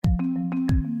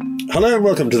Hello and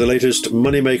welcome to the latest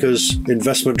Moneymakers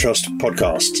Investment Trust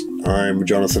podcast. I'm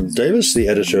Jonathan Davis, the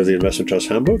editor of the Investment Trust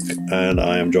Handbook, and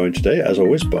I am joined today, as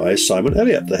always, by Simon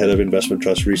Elliott, the head of Investment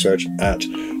Trust Research at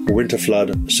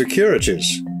Winterflood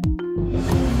Securities.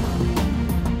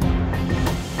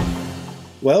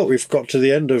 Well, we've got to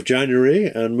the end of January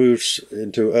and moved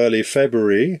into early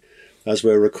February as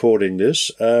we're recording this.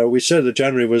 We said that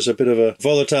January was a bit of a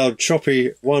volatile,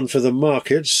 choppy one for the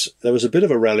markets. There was a bit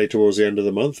of a rally towards the end of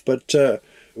the month, but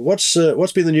what's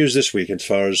been the news this week as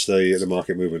far as the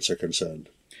market movements are concerned?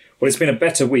 Well, it's been a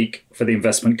better week for the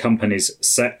investment companies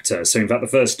sector. So in fact, the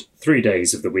first 3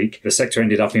 days of the week, the sector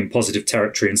ended up in positive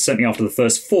territory, and certainly after the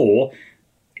first four,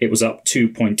 it was up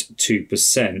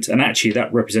 2.2%. And actually,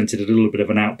 that represented a little bit of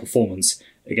an outperformance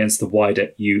against the wider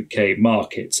UK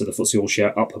market. So the FTSE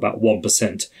All-Share up about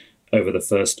 1% over the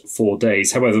first 4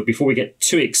 days. However, before we get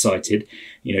too excited,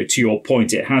 to your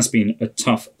point, it has been a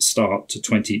tough start to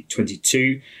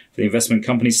 2022 for the investment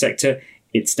company sector.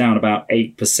 It's down about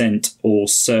 8% or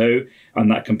so, and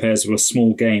that compares with a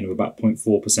small gain of about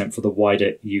 0.4% for the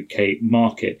wider UK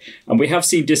market. And we have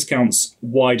seen discounts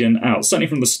widen out, certainly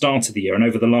from the start of the year, and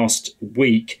over the last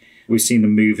week, we've seen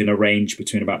them move in a range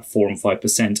between about 4 and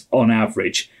 5% on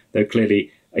average, though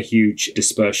clearly a huge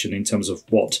dispersion in terms of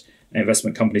what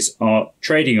investment companies are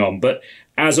trading on. But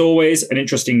as always, an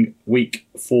interesting week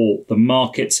for the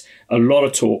markets. A lot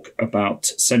of talk about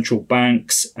central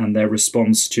banks and their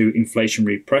response to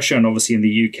inflationary pressure. And obviously in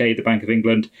the UK, the Bank of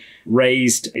England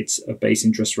raised its base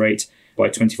interest rate by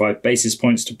 25 basis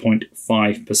points to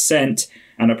 0.5%.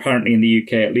 And apparently in the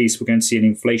UK, at least, we're going to see an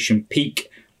inflation peak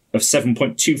of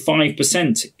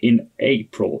 7.25% in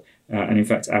April, and in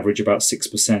fact average about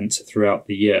 6% throughout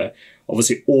the year.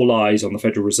 Obviously, all eyes on the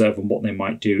Federal Reserve and what they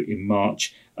might do in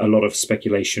March. A lot of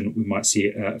speculation we might see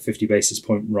a 50 basis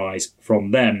point rise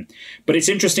from them. But it's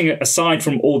interesting, aside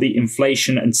from all the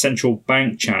inflation and central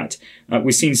bank chat,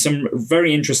 we've seen some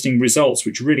very interesting results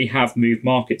which really have moved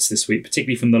markets this week,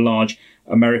 particularly from the large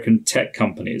American tech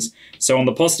companies. So on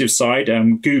the positive side,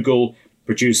 Google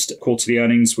produced quarterly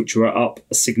earnings which were up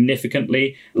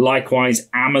significantly. Likewise,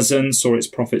 Amazon saw its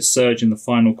profits surge in the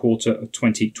final quarter of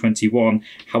 2021.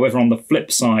 However, on the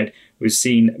flip side, we've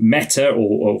seen Meta,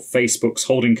 or Facebook's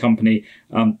holding company,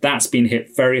 that's been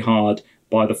hit very hard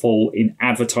by the fall in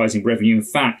advertising revenue. In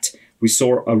fact, we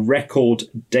saw a record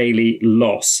daily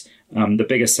loss, the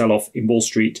biggest sell-off in Wall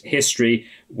Street history,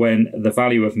 when the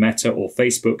value of Meta, or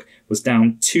Facebook, was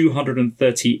down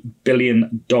 $230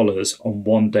 billion on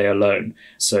one day alone.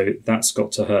 So that's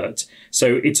got to hurt.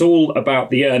 So it's all about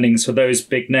the earnings for those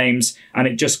big names. And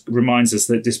it just reminds us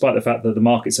that despite the fact that the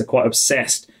markets are quite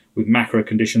obsessed with macro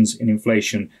conditions and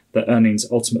inflation, that earnings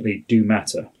ultimately do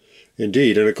matter.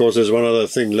 Indeed. And of course, there's one other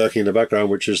thing lurking in the background,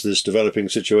 which is this developing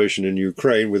situation in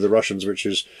Ukraine with the Russians, which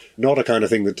is not a kind of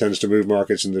thing that tends to move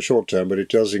markets in the short term, but it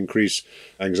does increase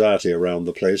anxiety around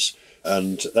the place.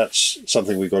 And that's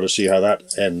something we've got to see how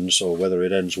that ends, or whether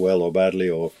it ends well or badly,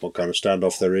 or what kind of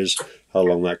standoff there is, how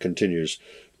long that continues.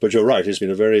 But you're right, it's been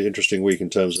a very interesting week in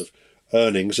terms of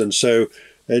earnings. And so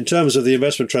in terms of the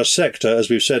investment trust sector, as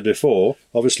we've said before,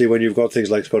 obviously when you've got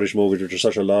things like Scottish Mortgage, which are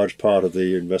such a large part of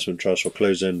the investment trust or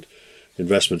closed-end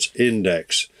investments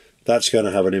index, that's going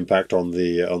to have an impact on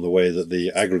the way that the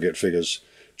aggregate figures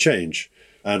change.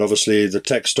 And obviously the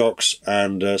tech stocks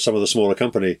and some of the smaller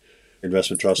company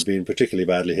investment trusts have been particularly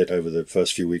badly hit over the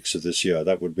first few weeks of this year.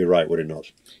 That would be right, would it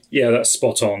not? Yeah, that's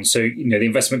spot on. So, the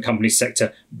investment company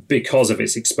sector, because of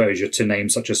its exposure to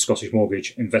names such as Scottish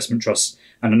Mortgage, investment trusts,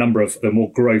 and a number of the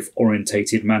more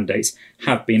growth-orientated mandates,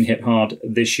 have been hit hard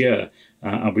this year.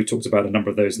 And we talked about a number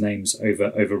of those names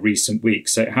over recent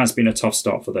weeks. So it has been a tough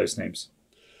start for those names.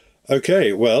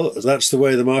 Okay, well, that's the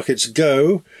way the markets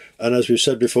go. And as we've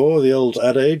said before, the old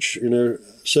adage,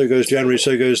 so goes January,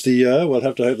 so goes the year. We'll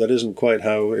have to hope that isn't quite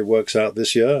how it works out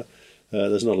this year.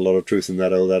 There's not a lot of truth in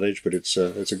that old adage, but it's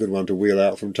a good one to wheel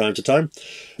out from time to time.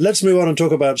 Let's move on and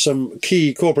talk about some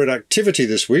key corporate activity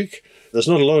this week. There's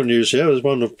not a lot of news here. There's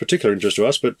one of particular interest to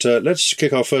us, but let's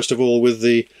kick off first of all with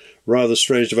the rather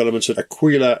strange developments at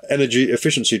Aquila Energy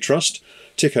Efficiency Trust,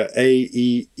 ticker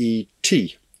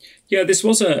AEET. Yeah, this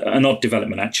was an odd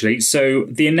development, actually. So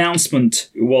the announcement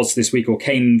was this week, or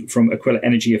came from Aquila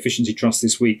Energy Efficiency Trust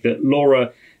this week, that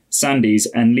Laura Sandys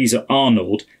and Lisa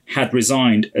Arnold had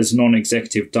resigned as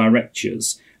non-executive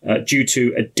directors due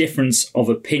to a difference of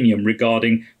opinion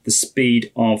regarding the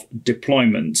speed of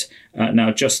deployment.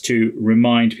 Now, just to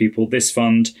remind people, this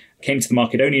fund came to the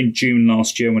market only in June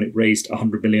last year when it raised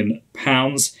 £100 million.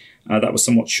 That was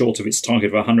somewhat short of its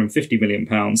target of £150 million.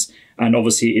 And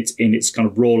obviously, it's in its kind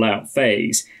of rollout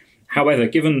phase. However,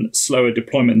 given slower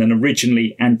deployment than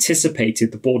originally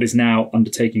anticipated, the board is now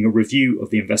undertaking a review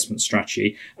of the investment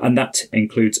strategy, and that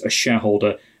includes a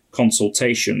shareholder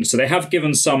consultation. So they have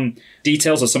given some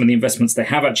details of some of the investments they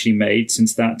have actually made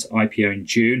since that IPO in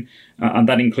June, and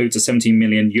that includes a 17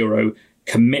 million euro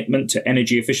commitment to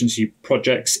energy efficiency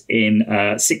projects in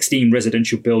 16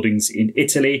 residential buildings in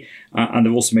Italy, and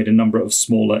they've also made a number of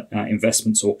smaller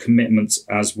investments or commitments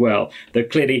as well. Though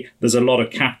clearly there's a lot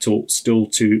of capital still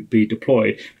to be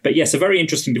deployed. But yes, a very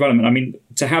interesting development. I mean,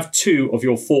 to have 2 of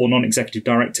your 4 non-executive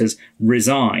directors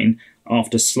resign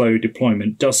after slow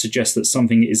deployment does suggest that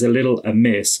something is a little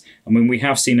amiss. I mean, we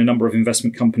have seen a number of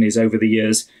investment companies over the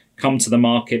years come to the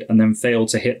market and then fail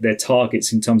to hit their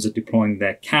targets in terms of deploying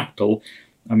their capital.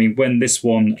 I mean, when this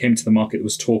one came to the market, there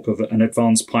was talk of an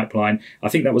advanced pipeline. I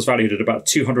think that was valued at about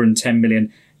 210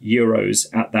 million euros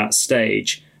at that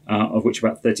stage, of which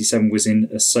about 37 was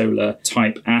in solar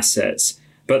type assets.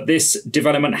 But this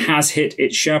development has hit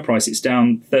its share price. It's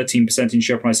down 13% in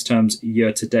share price terms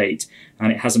year to date,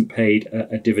 and it hasn't paid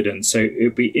a dividend. So it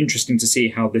would be interesting to see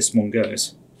how this one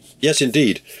goes. Yes,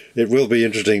 indeed. It will be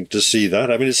interesting to see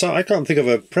that. I mean, I can't think of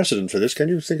a precedent for this. Can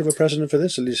you think of a precedent for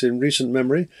this, at least in recent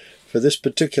memory, for this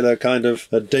particular kind of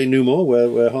denouement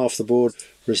where half the board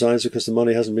resigns because the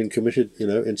money hasn't been committed,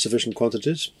 in sufficient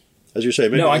quantities? As you say,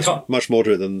 maybe there's much more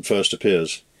to it than first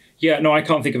appears. Yeah, no, I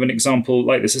can't think of an example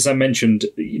like this. As I mentioned,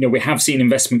 we have seen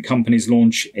investment companies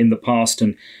launch in the past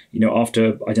and,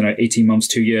 after, 18 months,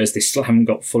 2 years, they still haven't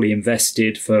got fully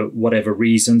invested for whatever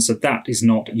reason. So that is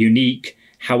not unique.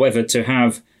 However, to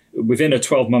have within a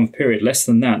 12-month period, less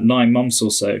than that, 9 months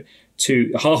or so,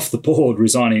 to half the board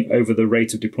resigning over the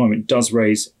rate of deployment does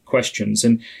raise questions.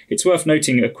 And it's worth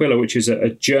noting Aquila, which is a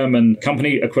German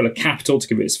company, Aquila Capital, to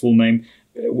give it its full name,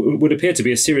 would appear to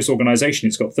be a serious organization.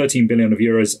 It's got 13 billion of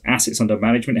euros assets under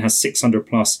management. It has 600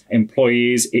 plus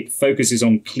employees. It focuses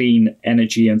on clean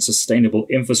energy and sustainable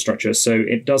infrastructure. So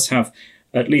it does have,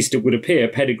 at least it would appear,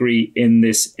 pedigree in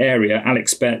this area.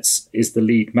 Alex Betts is the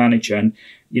lead manager. And,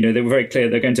 they were very clear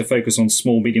they're going to focus on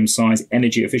small, medium-sized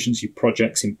energy efficiency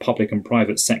projects in public and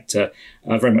private sector,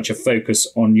 very much a focus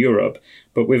on Europe.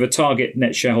 But with a target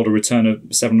net shareholder return of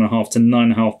 7.5% to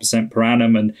 9.5% per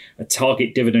annum and a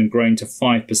target dividend growing to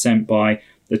 5% by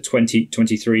the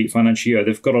 2023 financial year,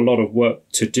 they've got a lot of work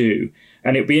to do.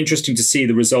 And it'll be interesting to see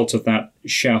the result of that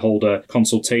shareholder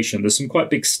consultation. There's some quite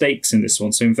big stakes in this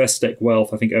one. So Investec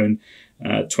Wealth, I think, own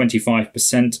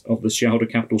 25% of the shareholder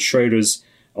capital. Schroders,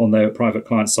 on their private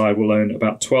client side, will own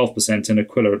about 12%, and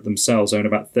Aquila themselves own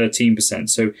about 13%.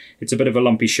 So it's a bit of a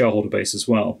lumpy shareholder base as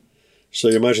well. So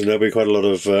you imagine there'll be quite a lot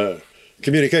of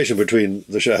communication between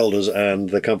the shareholders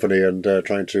and the company and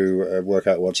trying to work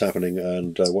out what's happening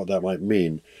and what that might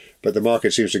mean. But the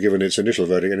market seems to have given its initial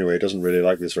verdict anyway. It doesn't really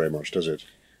like this very much, does it?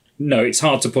 No, it's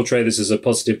hard to portray this as a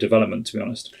positive development, to be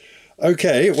honest.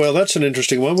 Okay, well, that's an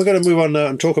interesting one. We're going to move on now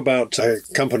and talk about a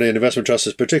company and investment trust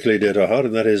that's particularly dear to our heart,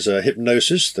 and that is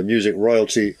Hipgnosis, the music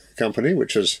royalty company,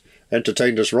 which has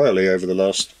entertained us royally over the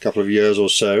last couple of years or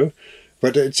so.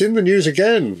 But it's in the news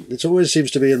again. It always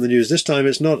seems to be in the news. This time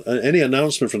it's not any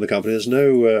announcement from the company. There's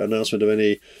no announcement of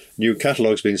any new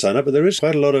catalogues being signed up, but there is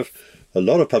quite a lot of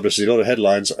publicity, a lot of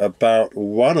headlines about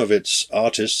one of its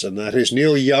artists, and that is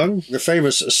Neil Young, the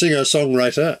famous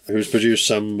singer-songwriter who's produced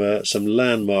some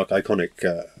landmark,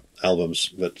 iconic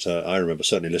albums that I remember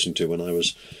certainly listening to when I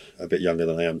was a bit younger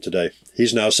than I am today.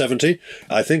 He's now 70,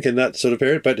 I think, in that sort of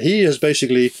period, but he has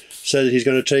basically said that he's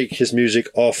going to take his music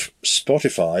off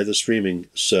Spotify, the streaming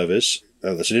service.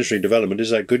 That's an interesting development. Is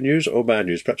that good news or bad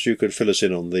news? Perhaps you could fill us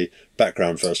in on the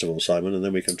background first of all, Simon, and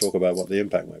then we can talk about what the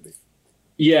impact might be.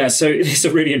 Yeah, so it's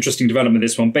a really interesting development,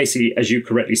 this one. Basically, as you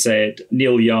correctly said,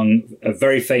 Neil Young, a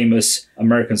very famous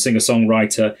American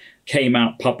singer-songwriter, came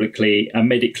out publicly and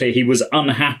made it clear he was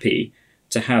unhappy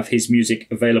to have his music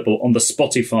available on the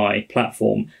Spotify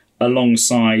platform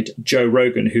alongside Joe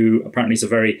Rogan, who apparently is a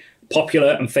very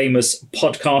popular and famous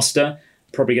podcaster,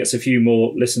 probably gets a few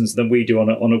more listens than we do on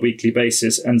a weekly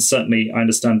basis. And certainly I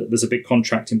understand that there's a big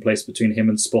contract in place between him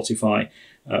and Spotify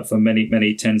for many,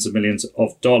 many tens of millions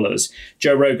of dollars.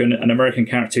 Joe Rogan, an American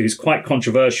character who's quite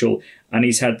controversial, and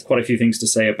he's had quite a few things to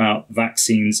say about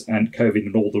vaccines and COVID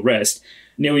and all the rest.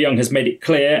 Neil Young has made it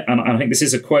clear, and I think this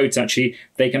is a quote actually,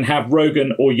 they can have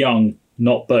Rogan or Young,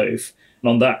 not both.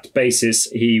 And on that basis,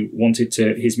 he wanted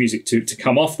his music to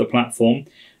come off the platform.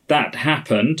 That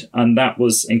happened, and that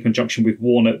was in conjunction with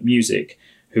Warner Music,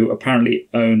 who apparently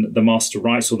own the master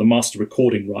rights or the master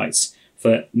recording rights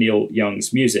for Neil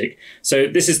Young's music. So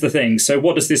this is the thing. So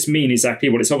what does this mean exactly?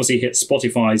 Well, it's obviously hit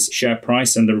Spotify's share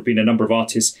price, and there have been a number of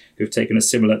artists who've taken a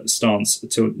similar stance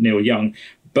to Neil Young.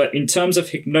 But in terms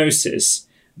of Hipgnosis,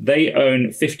 they own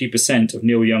 50% of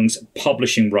Neil Young's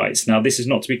publishing rights. Now, this is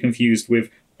not to be confused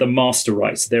with the master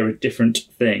rights. They're a different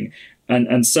thing.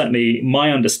 And certainly,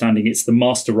 my understanding, it's the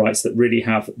master rights that really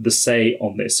have the say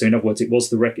on this. So in other words, it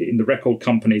was in the record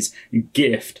company's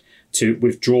gift to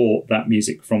withdraw that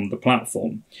music from the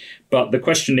platform. But the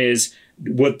question is,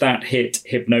 would that hit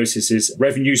Hipgnosis's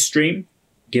revenue stream,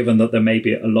 given that there may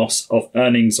be a loss of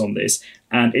earnings on this?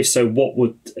 And if so, what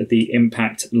would the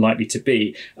impact likely to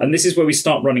be? And this is where we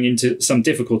start running into some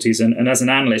difficulties. And as an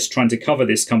analyst trying to cover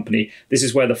this company, this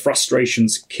is where the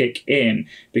frustrations kick in.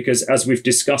 Because as we've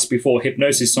discussed before,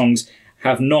 Hipgnosis songs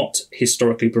have not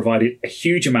historically provided a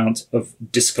huge amount of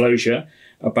disclosure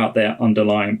about their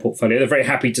underlying portfolio. They're very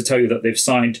happy to tell you that they've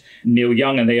signed Neil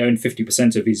Young and they own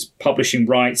 50% of his publishing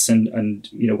rights and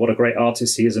what a great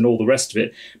artist he is and all the rest of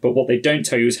it. But what they don't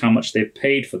tell you is how much they've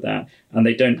paid for that. And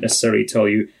they don't necessarily tell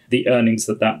you the earnings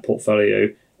that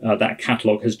portfolio, that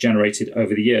catalogue has generated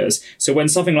over the years. So when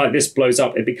something like this blows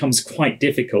up, it becomes quite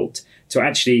difficult to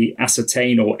actually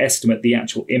ascertain or estimate the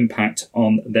actual impact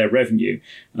on their revenue.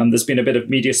 There's been a bit of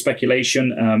media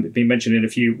speculation. It's been mentioned in a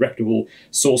few reputable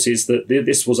sources that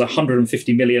this was a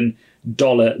 $150 million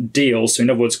deal. So in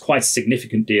other words, quite a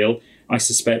significant deal. I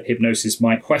suspect Hipgnosis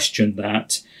might question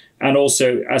that. And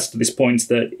also, as to this point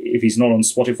that if he's not on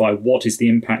Spotify, what is the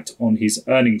impact on his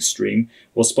earnings stream?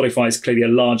 Well, Spotify is clearly a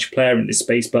large player in this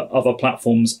space, but other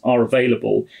platforms are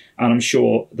available. And I'm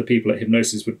sure the people at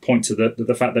Hipgnosis would point to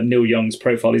the fact that Neil Young's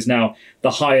profile is now the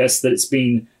highest that it's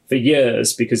been for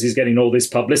years because he's getting all this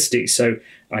publicity. So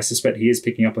I suspect he is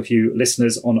picking up a few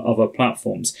listeners on other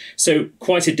platforms. So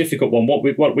quite a difficult one.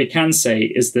 What we can say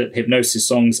is that Hipgnosis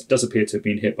songs does appear to have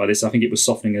been hit by this. I think it was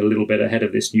softening a little bit ahead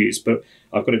of this news, but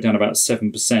I've got it down about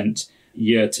 7%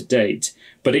 year to date.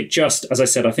 But it just, as I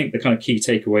said, I think the kind of key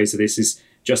takeaways of this is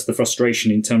just the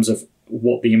frustration in terms of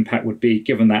what the impact would be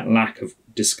given that lack of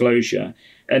disclosure.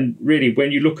 And really,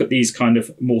 when you look at these kind of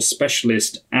more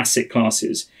specialist asset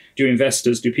classes,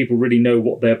 do people really know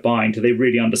what they're buying? Do they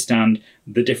really understand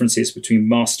the differences between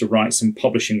master rights and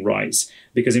publishing rights?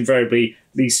 Because invariably,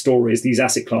 these stories, these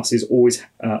asset classes always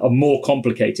are more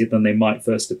complicated than they might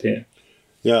first appear.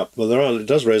 Yeah, well, it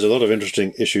does raise a lot of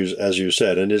interesting issues, as you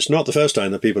said. And it's not the first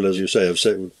time that people, as you say, have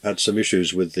had some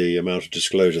issues with the amount of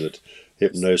disclosure that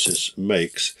Hipgnosis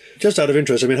makes. Just out of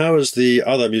interest, I mean, how has the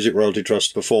other Music Royalty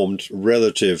Trust performed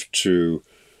relative to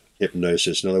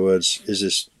Hipgnosis? In other words, is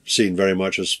this seen very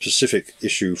much as a specific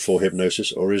issue for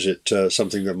Hipgnosis, or is it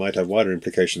something that might have wider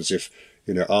implications if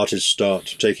artists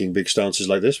start taking big stances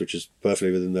like this, which is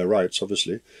perfectly within their rights,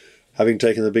 obviously, having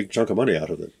taken a big chunk of money out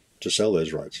of them to sell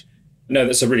those rights? No,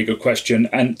 that's a really good question.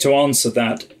 And to answer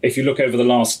that, if you look over the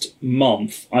last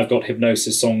month, I've got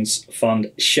Hipgnosis Songs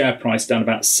Fund share price down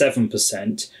about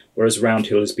 7%, whereas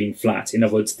Roundhill has been flat. In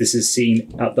other words, this is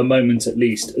seen, at the moment at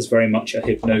least, as very much a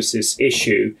Hipgnosis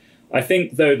issue. I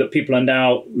think, though, that people are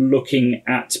now looking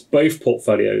at both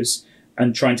portfolios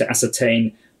and trying to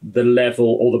ascertain the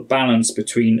level or the balance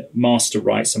between master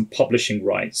rights and publishing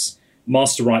rights.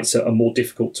 Master rights are more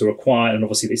difficult to acquire, and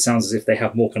obviously it sounds as if they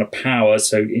have more kind of power.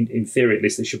 So in theory, at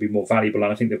least, they should be more valuable,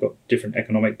 and I think they've got different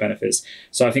economic benefits.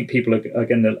 So I think people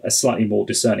are slightly more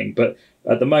discerning. But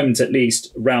at the moment, at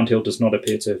least, Roundhill does not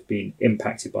appear to have been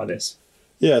impacted by this.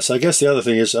 Yes, I guess the other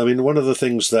thing is, I mean, one of the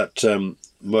things that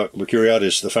Mark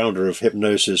Mercuriadis, the founder of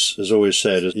Hipgnosis, has always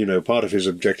said is, part of his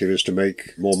objective is to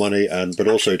make more money, but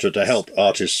also to help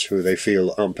artists who they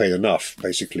feel aren't paid enough,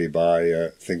 basically, by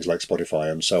things like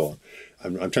Spotify and so on.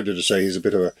 I'm tempted to say he's a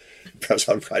bit of perhaps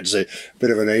I'm trying to say, a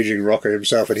bit of an aging rocker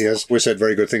himself, and he has always said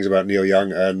very good things about Neil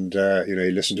Young, and,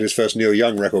 he listened to his first Neil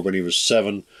Young record when he was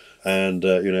 7, and,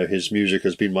 his music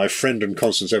has been my friend and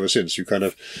constant ever since. You kind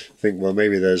of think, well,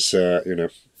 maybe there's,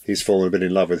 he's fallen a bit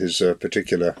in love with his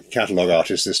particular catalogue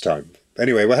artist this time.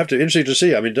 Anyway, we'll have to, interesting to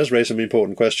see. I mean, it does raise some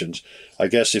important questions. I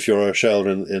guess if you're a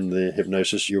shareholder in the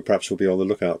Hipgnosis, you perhaps will be on the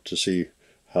lookout to see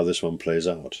how this one plays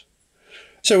out.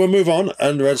 So we'll move on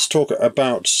and let's talk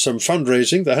about some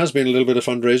fundraising. There has been a little bit of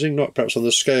fundraising, not perhaps on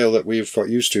the scale that we've got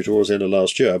used to towards the end of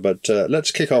last year, but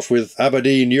let's kick off with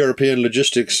Aberdeen European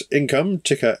Logistics Income,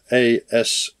 ticker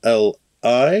ASLI.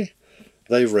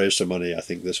 They've raised some money, I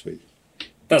think, this week.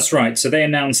 That's right. So they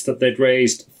announced that they'd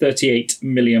raised £38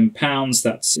 million.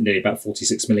 That's nearly about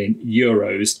 46 million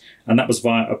euros. And that was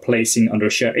via a placing under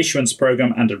a share issuance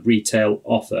programme and a retail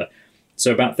offer.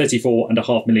 So about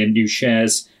 34.5 million new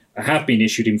shares have been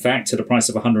issued, in fact, at a price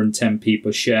of 110p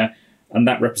per share. And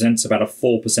that represents about a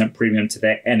 4% premium to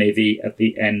their NAV at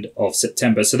the end of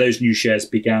September. So those new shares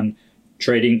began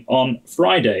trading on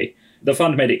Friday. The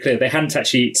fund made it clear they hadn't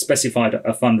actually specified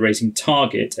a fundraising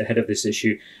target ahead of this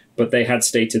issue, but they had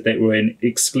stated they were in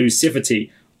exclusivity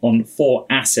on 4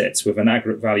 assets with an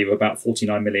aggregate value of about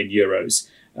 49 million euros,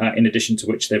 in addition to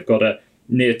which they've got a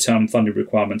near-term funding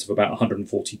requirement of about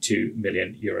 142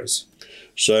 million euros.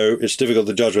 So it's difficult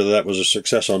to judge whether that was a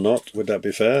success or not. Would that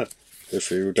be fair? If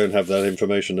you don't have that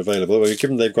information available, well,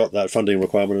 given they've got that funding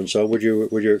requirement and so on, would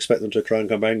you expect them to try and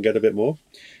come back and get a bit more?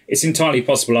 It's entirely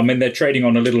possible. I mean, they're trading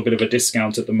on a little bit of a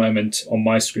discount at the moment on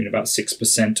my screen, about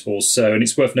 6% or so. And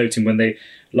it's worth noting when they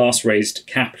last raised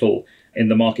capital in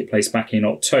the marketplace back in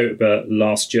October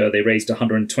last year, they raised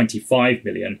 125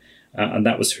 million, and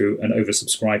that was through an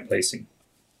oversubscribed placing.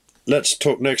 Let's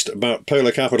talk next about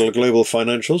Polar Capital Global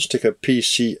Financials, ticker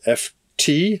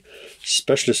PCFT,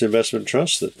 specialist investment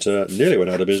trust that nearly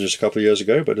went out of business a couple of years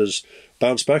ago, but has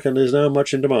bounced back and is now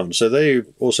much in demand. So they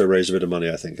also raised a bit of money,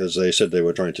 I think, as they said they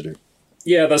were trying to do.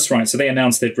 Yeah, that's right. So they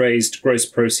announced they'd raised gross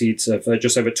proceeds of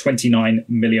just over £29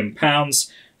 million.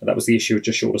 That was the issue of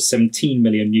just short of 17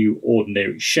 million new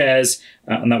ordinary shares,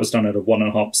 and that was done at a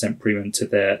 1.5% premium to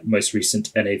their most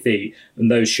recent NAV.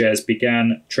 And those shares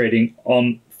began trading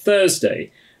on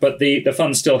Thursday. But the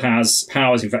fund still has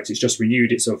powers. In fact, it's just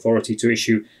renewed its authority to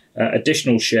issue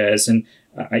additional shares. And,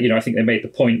 I think they made the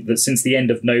point that since the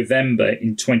end of November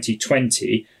in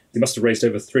 2020, they must have raised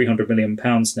over £300 million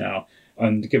now.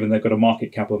 And given they've got a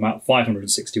market cap of about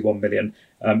 561 million,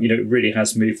 it really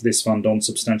has moved this fund on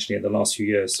substantially in the last few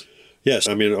years. Yes,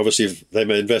 I mean, obviously they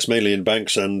may invest mainly in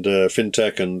banks and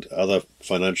fintech and other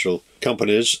financial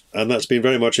companies, and that's been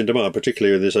very much in demand,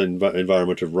 particularly in this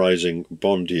environment of rising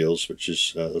bond yields, which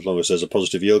is, as long as there's a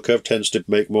positive yield curve, tends to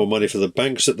make more money for the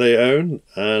banks that they own,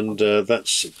 and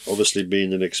that's obviously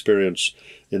been an experience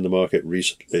in the market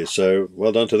recently. So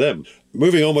well done to them.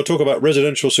 Moving on, we'll talk about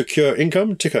Residential Secure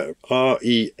Income, ticker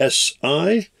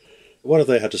RESI. What have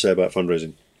they had to say about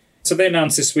fundraising? So they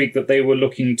announced this week that they were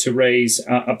looking to raise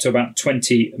up to about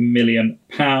 £20 million,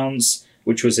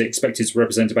 which was expected to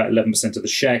represent about 11% of the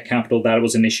share capital. That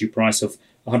was an issue price of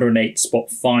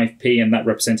 108.5p, and that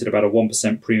represented about a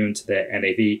 1% premium to their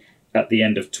NAV at the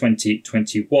end of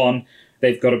 2021.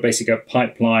 They've got a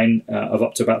pipeline of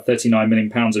up to about £39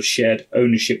 million of shared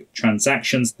ownership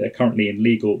transactions. They're currently in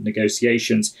legal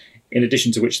negotiations, in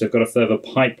addition to which they've got a further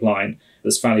pipeline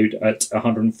that's valued at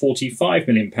 £145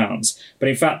 million. But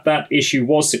in fact, that issue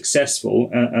was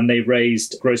successful, and they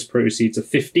raised gross proceeds of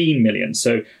 £15 million.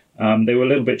 So they were a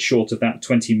little bit short of that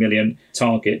 £20 million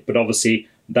target, but obviously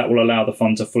that will allow the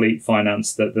fund to fully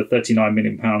finance the £39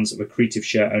 million of accretive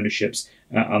share ownerships,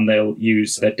 and they'll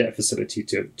use their debt facility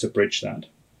to bridge that.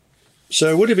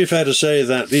 So would it be fair to say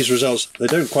that these results, they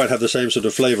don't quite have the same sort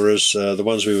of flavour as the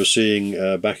ones we were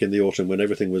seeing back in the autumn when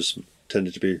everything was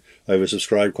tended to be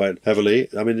oversubscribed quite heavily?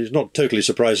 I mean, it's not totally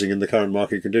surprising in the current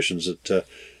market conditions that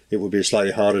it would be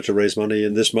slightly harder to raise money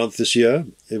in this year.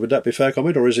 Would that be a fair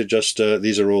comment, or is it just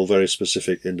these are all very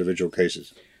specific individual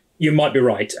cases? You might be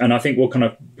right, and I think we'll kind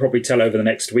of probably tell over the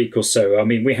next week or so. I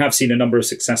mean, we have seen a number of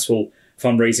successful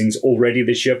fundraisings already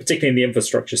this year, particularly in the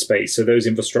infrastructure space. So those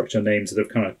infrastructure names that have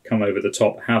kind of come over the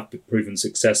top have proven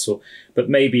successful. But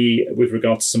maybe with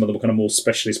regard to some of the kind of more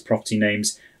specialist property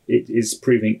names, it is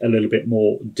proving a little bit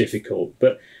more difficult.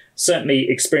 But certainly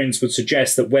experience would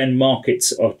suggest that when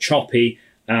markets are choppy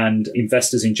and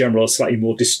investors in general are slightly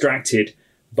more distracted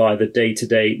by the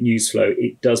day-to-day news flow,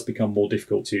 it does become more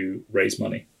difficult to raise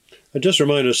money. And just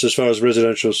remind us, as far as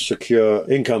Residential Secure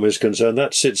Income is concerned,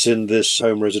 that sits in this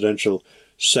home residential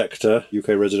sector, UK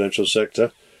residential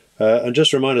sector. And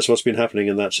just remind us what's been happening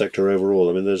in that sector overall.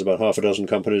 I mean, there's about half a dozen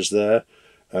companies there,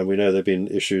 and we know there have been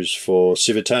issues for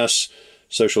Civitas,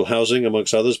 social housing,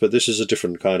 amongst others, but this is a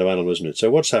different kind of animal, isn't it?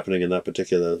 So what's happening in that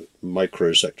particular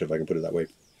micro sector, if I can put it that way?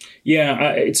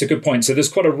 Yeah, it's a good point. So there's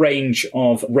quite a range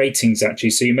of ratings,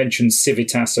 actually. So you mentioned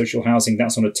Civitas Social Housing,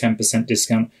 that's on a 10%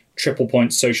 discount. Triple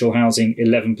Point Social Housing,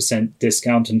 11%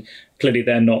 discount. And clearly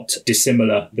they're not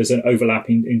dissimilar. There's an overlap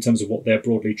in terms of what they're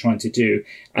broadly trying to do.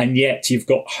 And yet you've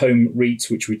got Home REIT,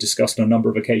 which we discussed on a number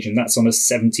of occasions. That's on a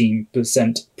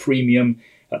 17% premium.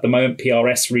 At the moment,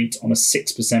 PRS REIT on a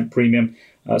 6% premium.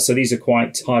 So these are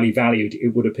quite highly valued, it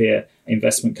would appear,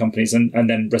 investment companies. And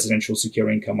then Residential Secure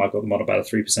Income, I've got them on about a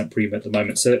 3% premium at the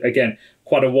moment. So again,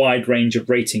 quite a wide range of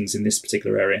ratings in this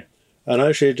particular area. And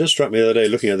actually, it just struck me the other day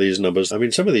looking at these numbers. I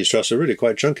mean, some of these trusts are really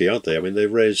quite chunky, aren't they? I mean,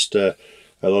 they've raised a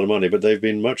lot of money, but they've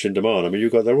been much in demand. I mean,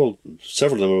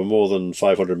 several of them are more than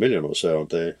 500 million or so,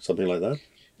 aren't they? Something like that?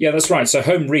 Yeah, that's right. So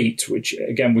Home REIT, which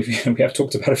again we have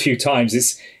talked about a few times,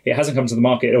 it hasn't come to the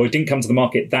market, or it didn't come to the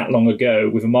market that long ago,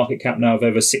 with a market cap now of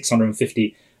over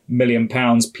 £650 million.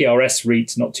 PRS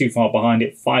REIT, not too far behind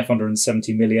it,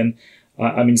 570 million.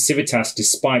 I mean, Civitas,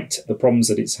 despite the problems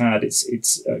that it's had,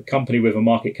 it's a company with a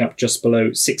market cap just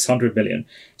below 600 million.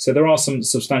 So there are some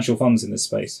substantial funds in this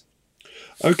space.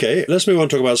 Okay, let's move on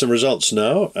to talk about some results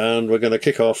now. And we're going to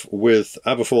kick off with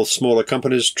Aberforth Smaller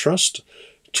Companies Trust,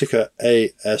 ticker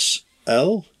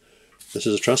ASL. This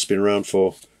is a trust been around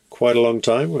for quite a long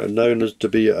time and known as to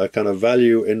be a kind of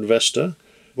value investor.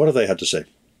 What have they had to say?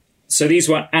 So these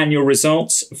were annual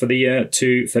results for the year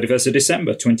to 31st of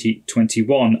December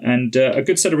 2021, and a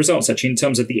good set of results actually in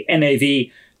terms of the NAV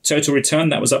total return.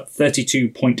 That was up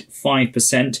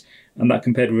 32.5%, and that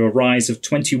compared with a rise of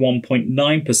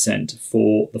 21.9%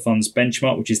 for the fund's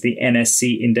benchmark, which is the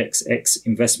NSC Index X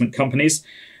investment companies.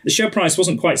 The share price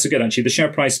wasn't quite so good actually. The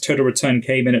share price total return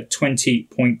came in at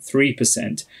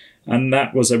 20.3%, and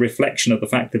that was a reflection of the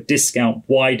fact that discount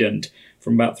widened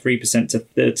from about 3% to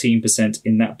 13%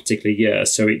 in that particular year.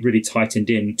 So it really tightened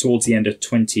in towards the end of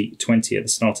 2020 at the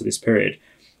start of this period.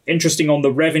 Interesting on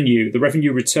the revenue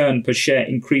return per share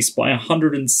increased by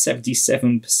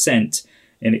 177%,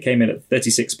 and it came in at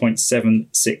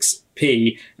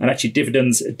 36.76p. And actually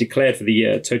dividends declared for the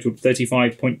year totaled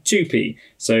 35.2p.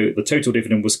 So the total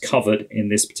dividend was covered in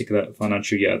this particular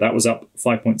financial year. That was up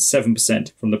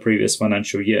 5.7% from the previous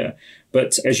financial year.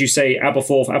 But as you say,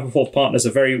 Aberforth Partners,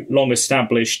 a very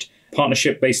long-established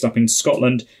partnership based up in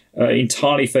Scotland,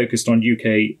 entirely focused on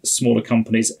UK smaller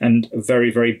companies and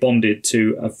very, very bonded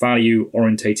to a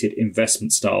value-orientated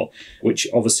investment style, which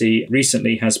obviously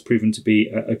recently has proven to be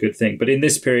a good thing. But in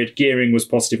this period, gearing was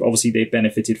positive. Obviously, they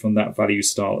benefited from that value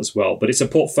style as well. But it's a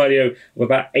portfolio of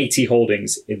about 80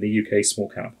 holdings in the UK small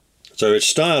cap. So its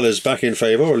style is back in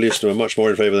favour, or at least much more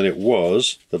in favour than it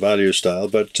was, the value style.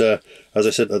 But as I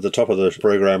said at the top of the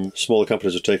programme, smaller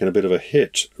companies have taken a bit of a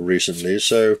hit recently.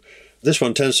 So this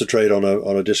one tends to trade on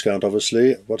a discount,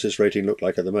 obviously. What's its rating look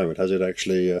like at the moment? Has it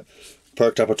actually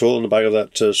perked up at all on the back of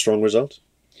that strong result?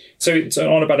 So it's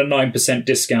on about a 9%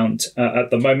 discount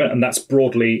at the moment, and that's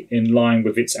broadly in line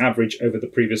with its average over the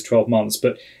previous 12 months.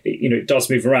 But it does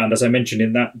move around. As I mentioned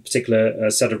in that particular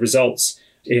set of results,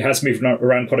 it has moved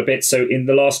around quite a bit. So in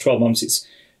the last 12 months, it's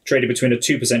traded between a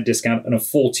 2% discount and a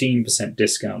 14%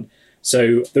 discount.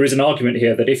 So there is an argument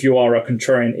here that if you are a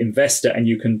contrarian investor and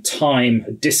you can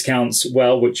time discounts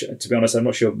well, which to be honest, I'm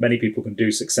not sure many people can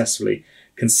do successfully,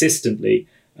 consistently,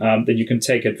 then you can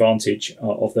take advantage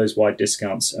of those wide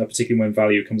discounts, particularly when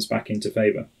value comes back into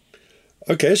favour.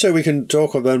 Okay, so we can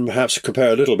talk and then perhaps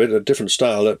compare a little bit, a different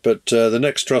style. But the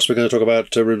next trust we're going to talk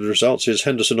about results is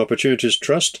Henderson Opportunities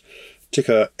Trust,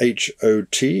 ticker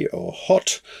HOT or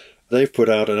HOT. They've put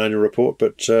out an annual report,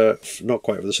 but not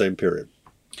quite for the same period.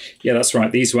 Yeah, that's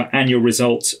right. These were annual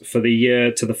results for the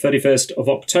year to the 31st of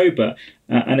October.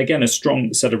 And again, a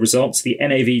strong set of results. The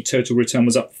NAV total return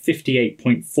was up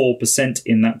 58.4%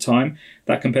 in that time.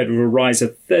 That compared with a rise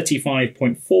of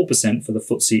 35.4% for the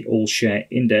FTSE All-Share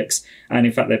Index. And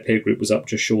in fact, their peer group was up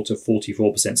just short of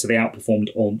 44%. So they outperformed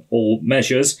on all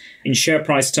measures. In share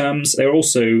price terms, they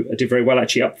also did very well,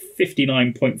 actually up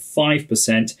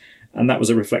 59.5%. And that was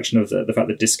a reflection of the fact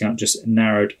that discount just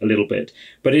narrowed a little bit.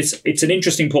 But it's an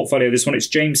interesting portfolio, this one. It's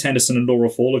James Henderson and Laura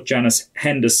Fall of Janus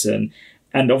Henderson.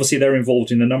 And obviously they're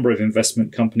involved in a number of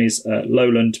investment companies,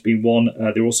 Lowland being one.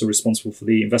 They're also responsible for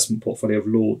the investment portfolio of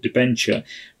Law Debenture.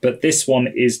 But this one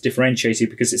is differentiated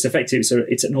because it's effective. So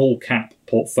it's an all-cap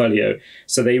portfolio.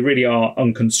 So they really are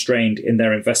unconstrained in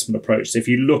their investment approach. So if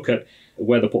you look at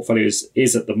where the portfolio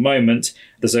is at the moment,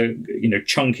 there's a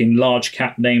chunk in large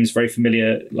cap names, very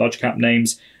familiar large cap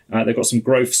names. They've got some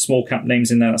growth small cap names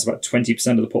in there. That's about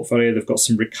 20% of the portfolio. They've got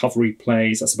some recovery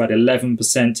plays. That's about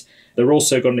 11%. They've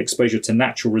also got an exposure to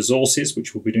natural resources,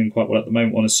 which will be doing quite well at the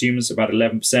moment, one assumes, about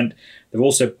 11%. They've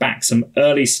also backed some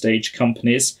early stage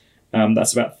companies.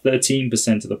 That's about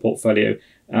 13% of the portfolio.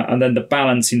 And then the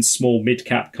balance in small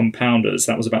mid-cap compounders,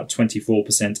 that was about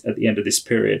 24% at the end of this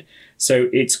period. So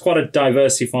it's quite a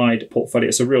diversified portfolio.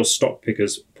 It's a real stock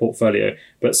pickers portfolio,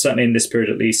 but certainly in this period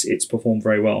at least, it's performed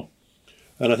very well.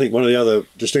 And I think one of the other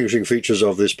distinguishing features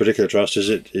of this particular trust is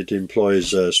it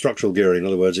employs structural gearing. In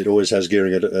other words, it always has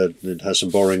gearing, it has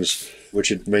some borrowings,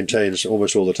 which it maintains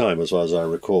almost all the time, as far as I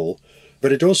recall.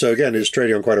 But it also, again, is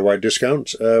trading on quite a wide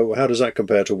discount. How does that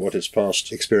compare to what its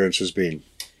past experience has been?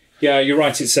 Yeah, you're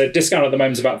right. It's a discount at the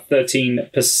moment is about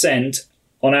 13%.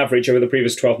 On average, over the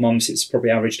previous 12 months, it's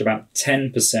probably averaged about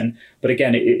 10%. But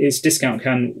again, its discount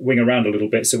can wing around a little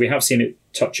bit. So we have seen it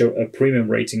touch a premium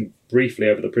rating briefly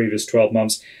over the previous 12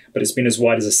 months, but it's been as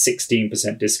wide as a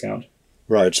 16% discount.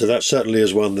 Right, so that certainly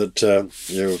is one that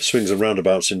swings and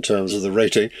roundabouts in terms of the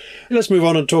rating. Let's move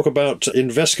on and talk about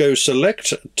Invesco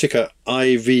Select, ticker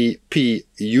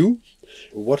IVPU.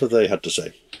 What have they had to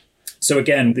say? So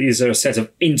again, these are a set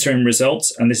of interim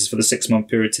results, and this is for the 6-month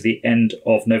period to the end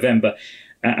of November.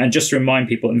 And just to remind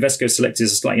people, Invesco Select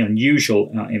is a slightly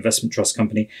unusual investment trust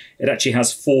company. It actually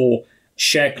has 4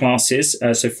 share classes,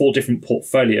 so 4 different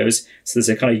portfolios. So there's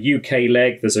a kind of UK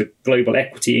leg, there's a global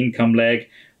equity income leg,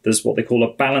 there's what they call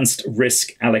a balanced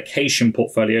risk allocation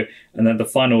portfolio, and then the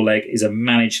final leg is a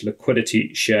managed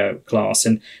liquidity share class.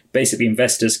 And basically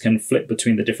investors can flip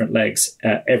between the different legs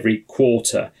every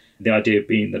quarter. The idea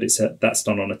being that that's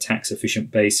done on a tax-efficient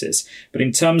basis. But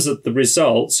in terms of the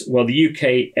results, well, the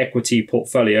UK equity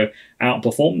portfolio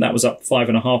outperformed. That was up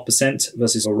 5.5%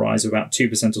 versus a rise of about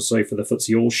 2% or so for the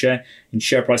FTSE All-Share. In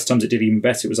share price terms, it did even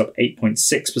better. It was up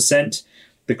 8.6%.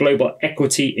 The global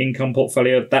equity income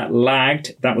portfolio, that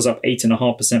lagged. That was up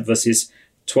 8.5% versus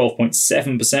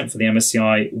 12.7% for the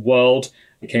MSCI World.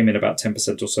 It came in about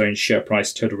 10% or so in share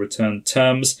price total return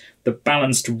terms. The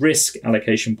balanced risk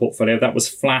allocation portfolio, that was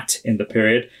flat in the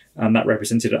period, and that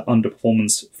represented an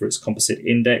underperformance for its composite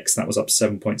index. That was up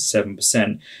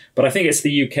 7.7%. But I think it's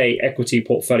the UK equity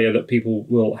portfolio that people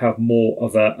will have more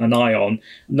of an eye on,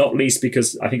 not least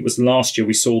because I think it was last year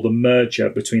we saw the merger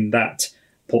between that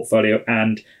portfolio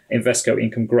and Invesco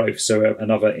Income Growth. So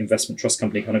another investment trust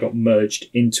company kind of got merged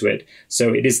into it.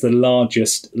 So it is the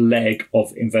largest leg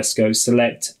of Invesco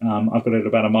Select. I've got it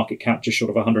about a market cap just short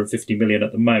of 150 million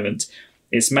at the moment.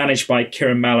 It's managed by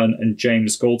Kieran Mallon and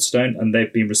James Goldstone, and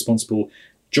they've been responsible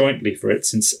jointly for it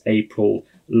since April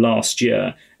last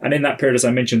year. And in that period, as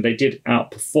I mentioned, they did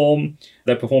outperform.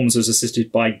 Their performance was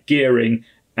assisted by gearing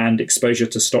and exposure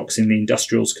to stocks in the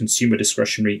industrials, consumer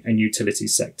discretionary and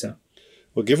utilities sector.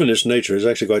 Well, given its nature, it's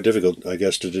actually quite difficult, I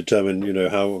guess, to determine,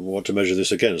 what to measure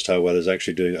this against, how well it's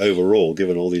actually doing overall,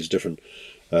 given all these different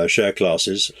share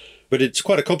classes. But it's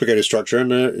quite a complicated structure,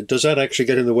 and does that actually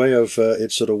get in the way of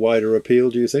its sort of wider appeal,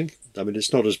 do you think? I mean,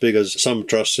 it's not as big as some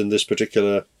trusts in this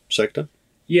particular sector.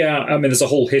 Yeah, I mean, there's a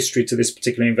whole history to this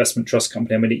particular investment trust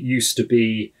company. I mean, it used to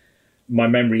be, my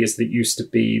memory is that it used to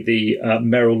be the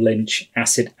Merrill Lynch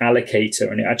Asset Allocator,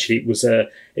 and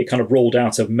it kind of rolled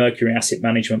out of Mercury Asset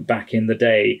Management back in the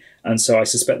day. And so I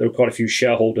suspect there were quite a few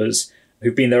shareholders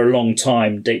who've been there a long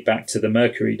time, date back to the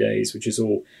Mercury days, which is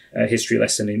all a history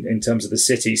lesson in terms of the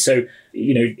city. So,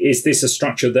 is this a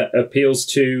structure that appeals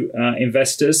to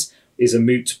investors is a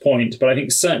moot point. But I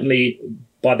think certainly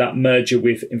by that merger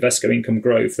with Invesco Income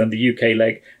Growth, then the UK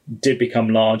leg did become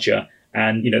larger.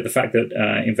 And, the fact that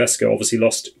Invesco obviously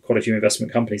lost quite a few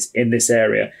investment companies in this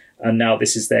area, and now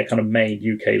this is their kind of main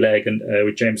UK leg, and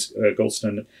with James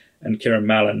Goldstone and Kieran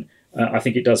Mallon, I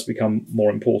think it does become more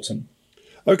important.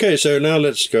 Okay, so now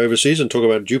let's go overseas and talk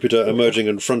about Jupiter Emerging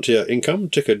and Frontier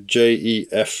Income, ticker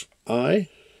JEFI.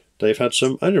 They've had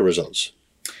some annual results.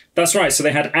 That's right. So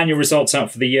they had annual results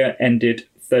out for the year ended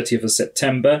 30th of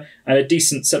September, and a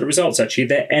decent set of results, actually.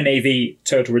 Their NAV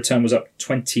total return was up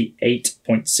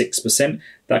 28.6%.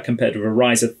 That compared with a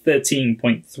rise of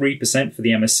 13.3% for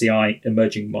the MSCI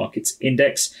Emerging Markets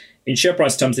Index. In share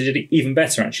price terms, they did it even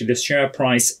better, actually. The share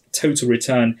price total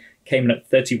return came in at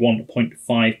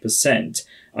 31.5%.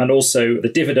 And also the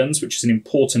dividends, which is an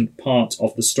important part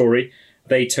of the story,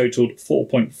 they totaled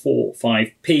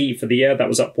 4.45p for the year. That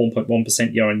was up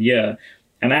 1.1% year on year.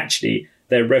 And actually,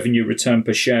 their revenue return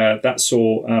per share, that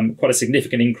saw quite a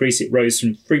significant increase. It rose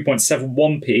from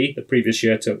 3.71p the previous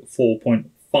year to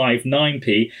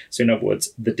 4.59p. So in other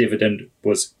words, the dividend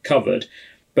was covered.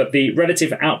 But the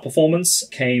relative outperformance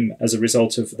came as a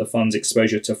result of the fund's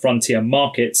exposure to frontier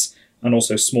markets and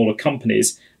also smaller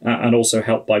companies, and also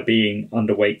helped by being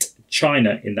underweight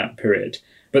China in that period.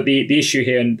 But the issue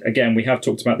here, and again, we have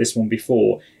talked about this one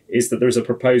before, is that there is a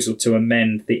proposal to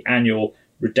amend the annual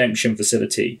redemption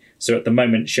facility. So at the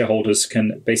moment, shareholders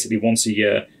can basically once a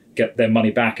year get their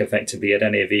money back effectively at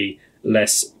NAV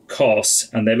less costs,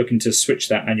 and they're looking to switch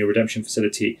that annual redemption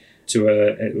facility to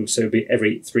it'll be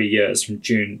every 3 years from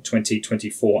June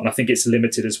 2024. And I think it's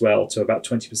limited as well to about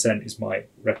 20% is my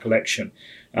recollection.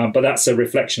 But that's a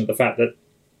reflection of the fact that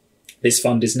this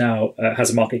fund is now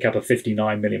has a market cap of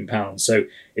 £59 million. So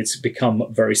it's become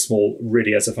very small,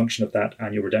 really, as a function of that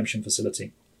annual redemption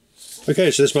facility.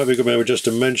 Okay, so this might be a good moment just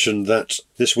to mention that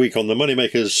this week on the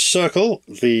Moneymakers Circle,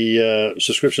 the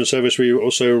subscription service we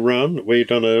also run, we've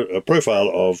done a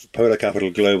profile of Polar Capital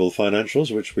Global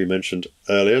Financials, which we mentioned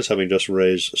earlier as having just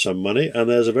raised some money. And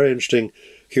there's a very interesting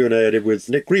Q&A I did with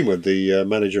Nick Greenwood, the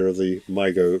manager of the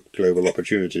MIGO Global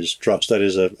Opportunities Trust. That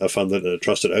is a fund that a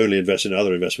trust that only invests in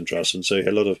other investment trusts. And so he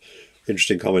had a lot of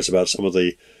interesting comments about some of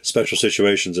the special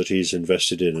situations that he's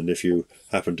invested in. And if you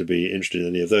happen to be interested in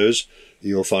any of those,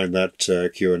 you'll find that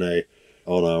Q&A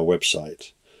on our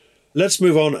website. Let's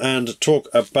move on and talk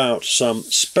about some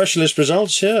specialist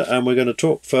results here. And we're going to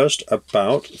talk first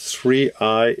about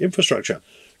 3i Infrastructure,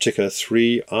 ticker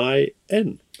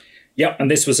 3IN. Yeah,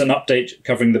 and this was an update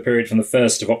covering the period from the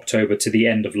 1st of October to the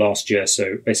end of last year,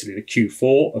 so basically the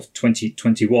Q4 of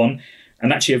 2021,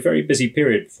 and actually a very busy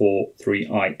period for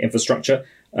 3i Infrastructure.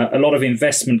 A lot of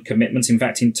investment commitments. In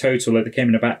fact, in total, they came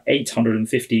in about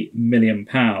 £850 million.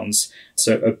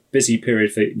 So a busy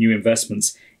period for new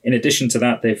investments. In addition to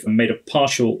that, they've made a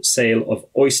partial sale of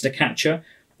Oystercatcher.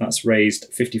 That's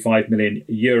raised €55 million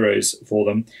for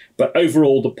them. But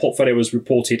overall, the portfolio was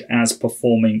reported as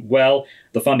performing well.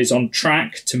 The fund is on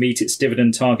track to meet its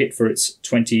dividend target for its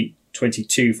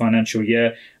 2022 financial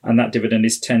year, and that dividend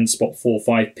is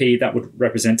 10.45p. That would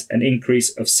represent an increase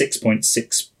of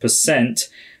 6.6%.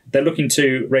 They're looking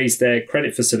to raise their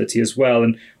credit facility as well,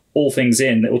 and all things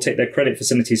in, it will take their credit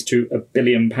facilities to £1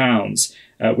 billion,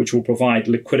 which will provide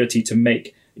liquidity to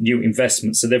make new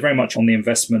investments. So they're very much on the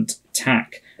investment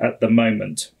tack at the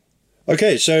moment.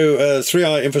 Okay, so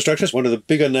 3i Infrastructure is one of the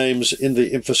bigger names in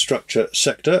the infrastructure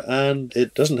sector, and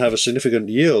it doesn't have a significant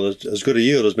yield, as good a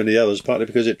yield as many others, partly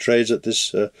because it trades at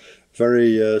this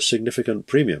very significant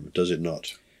premium, does it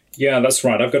not? Yeah, that's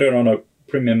right. I've got it on a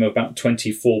premium of about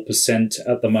 24%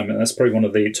 at the moment. That's probably one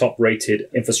of the top rated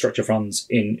infrastructure funds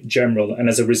in general. And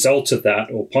as a result of that,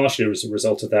 or partially as a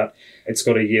result of that, it's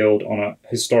got a yield on a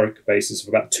historic basis of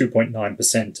about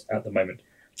 2.9% at the moment.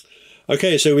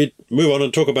 Okay, so we move on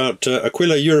and talk about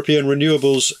Aquila European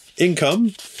Renewables Income.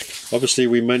 Obviously,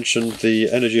 we mentioned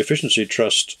the Energy Efficiency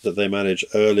Trust that they manage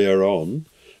earlier on,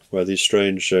 where these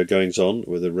strange goings on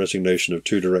with the resignation of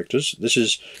 2 directors. This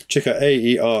is ticker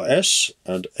AERS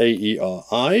and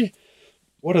AERI.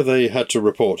 What have they had to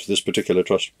report, this particular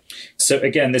trust? So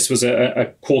again, this was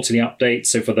a quarterly update,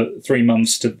 so for the 3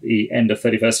 months to the end of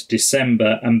 31st of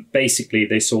December, and basically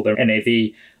they saw their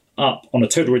NAV up on a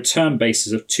total return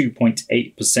basis of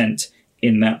 2.8%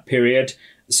 in that period.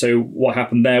 So what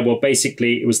happened there? Well,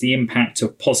 basically it was the impact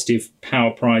of positive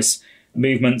power price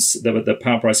movements. The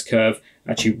power price curve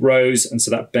actually rose, and so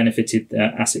that benefited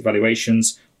their asset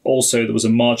valuations. Also, there was a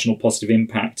marginal positive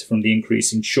impact from the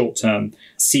increase in short-term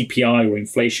CPI or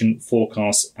inflation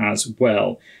forecasts as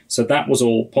well. So that was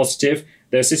all positive.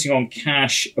 They're sitting on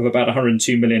cash of about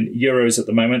 €102 million at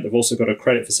the moment. They've also got a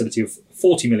credit facility of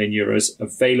 €40 million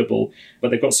available,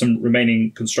 but they've got some remaining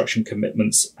construction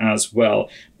commitments as well.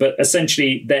 But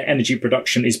essentially, their energy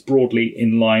production is broadly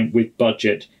in line with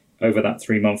budget over that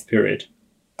 3-month period.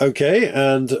 Okay,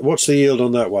 and what's the yield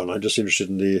on that one? I'm just interested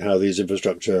in how these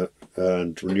infrastructure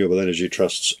and renewable energy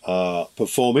trusts are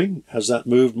performing. Has that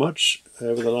moved much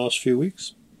over the last few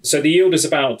weeks? So the yield is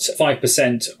about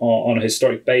 5% on a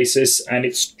historic basis, and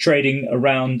it's trading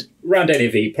around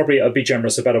NAV, probably, I'd be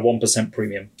generous, about a 1%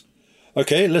 premium.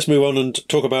 Okay, let's move on and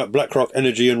talk about BlackRock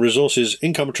Energy and Resources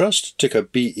Income Trust, ticker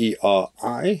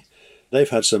BERI.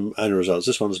 They've had some annual results.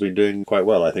 This one's been doing quite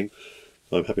well, I think.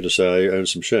 I'm happy to say I own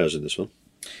some shares in this one.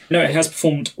 No, it has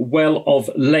performed well of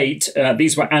late.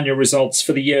 These were annual results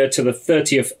for the year to the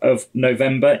 30th of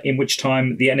November, in which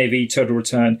time the NAV total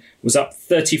return was up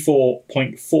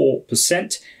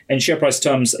 34.4%. In share price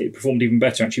terms, it performed even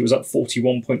better. Actually, it was up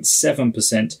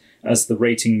 41.7% as the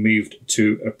rating moved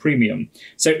to a premium.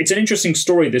 So it's an interesting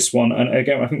story, this one. And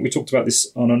again, I think we talked about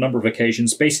this on a number of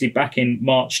occasions. Basically, back in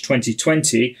March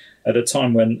 2020, at a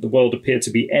time when the world appeared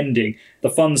to be ending, the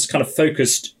fund's kind of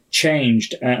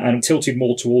changed and tilted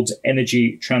more towards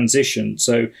energy transition.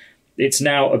 So it's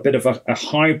now a bit of a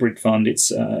hybrid fund. It's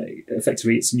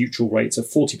effectively its neutral rates of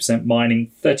 40%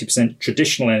 mining, 30%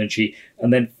 traditional energy,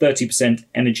 and then 30%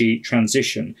 energy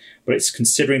transition. But it's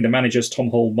considering, the managers, Tom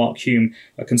Hall, Mark Hume,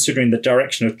 are considering the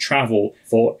direction of travel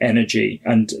for energy,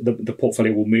 and the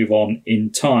portfolio will move on in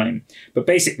time. But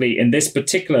basically, in this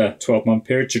particular 12-month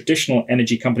period, traditional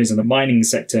energy companies in the mining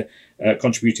sector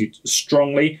contributed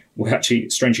strongly. Well, actually,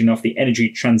 strangely enough, the energy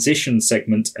transition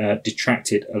segment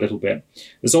detracted a little bit.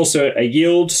 There's also a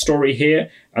yield story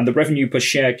here, and the revenue per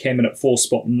share came in at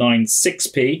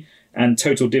 4.96p, and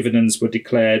total dividends were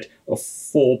declared of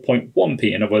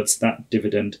 4.1p. In other words, that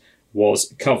dividend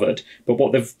was covered. But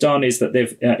what they've done is that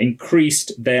they've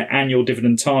increased their annual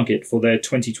dividend target for their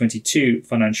 2022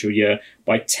 financial year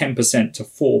by 10% to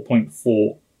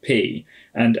 4.4p.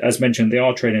 And as mentioned, they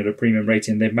are trading at a premium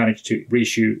rating. They've managed to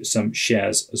reissue some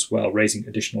shares as well, raising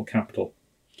additional capital.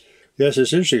 Yes,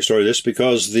 it's an interesting story, this,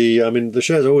 because the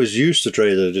shares always used to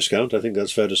trade at a discount. I think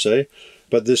that's fair to say.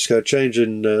 But this change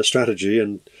in strategy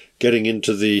and getting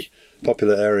into the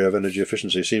popular area of energy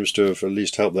efficiency seems to have at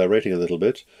least helped their rating a little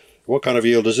bit. What kind of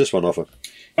yield does this one offer?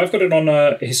 I've got it on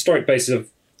a historic basis of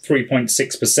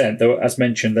 3.6%, though, as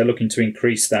mentioned, they're looking to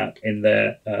increase that in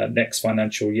their next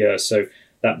financial year. So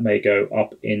that may go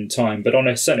up in time. But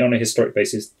certainly on a historic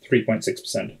basis,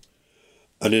 3.6%.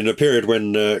 And in a period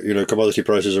when commodity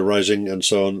prices are rising and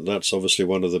so on, that's obviously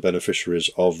one of the beneficiaries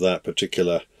of that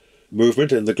particular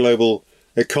movement in the global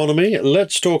economy.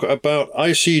 Let's talk about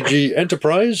ICG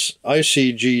Enterprise.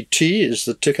 ICGT is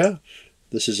the ticker.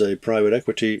 This is a private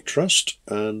equity trust.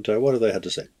 And what have they had to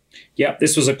say? Yeah,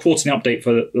 this was a quarterly update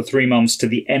for the 3 months to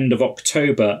the end of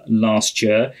October last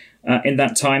year. In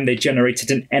that time, they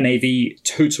generated an NAV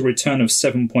total return of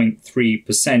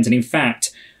 7.3%. And in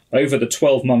fact, over the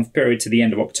 12-month period to the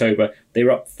end of October, they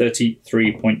were up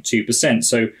 33.2%.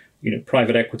 So,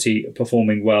 private equity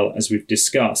performing well, as we've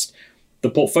discussed. The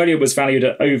portfolio was valued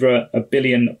at over £1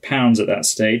 billion at that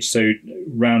stage, so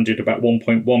rounded about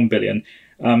 1.1 billion.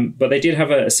 But they did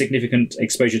have a significant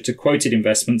exposure to quoted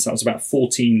investments. That was about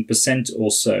 14%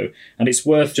 or so. And it's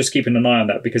worth just keeping an eye on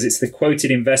that because it's the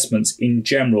quoted investments in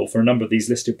general for a number of these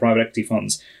listed private equity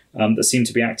funds that seem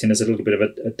to be acting as a little bit of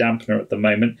a dampener at the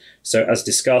moment. So as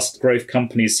discussed, growth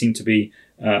companies seem to be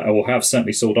or have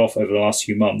certainly sold off over the last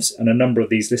few months. And a number of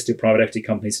these listed private equity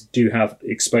companies do have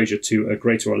exposure to a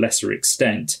greater or lesser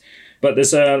extent. But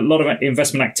there's a lot of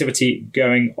investment activity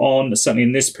going on. Certainly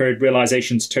in this period,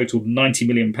 realizations totaled £90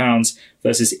 million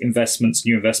versus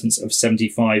new investments of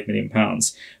 £75 million.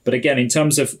 But again, in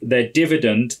terms of their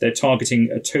dividend, they're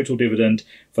targeting a total dividend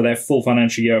for their full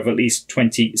financial year of at least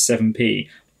 27p.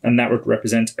 And that would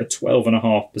represent a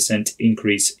 12.5%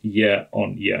 increase year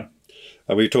on year.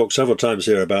 And we talked several times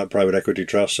here about private equity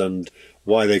trusts and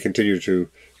why they continue to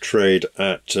trade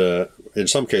at, in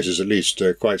some cases at least,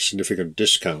 quite significant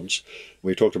discounts.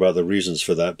 We talked about the reasons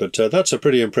for that, but that's a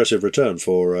pretty impressive return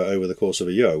for over the course of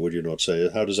a year, would you not say?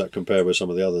 How does that compare with some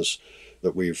of the others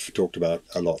that we've talked about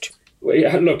a lot? Well,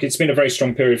 yeah, look, it's been a very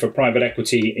strong period for private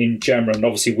equity in general, and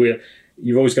obviously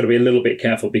you've always got to be a little bit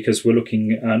careful because we're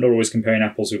looking, not always comparing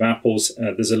apples with apples.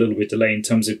 There's a little bit delay in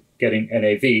terms of getting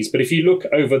NAVs. But if you look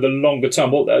over the longer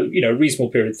term, a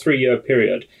reasonable period, 3-year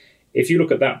period, if you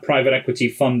look at that private equity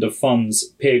fund of funds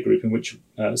peer group, in which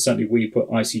certainly we put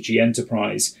ICG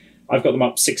Enterprise, I've got them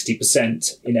up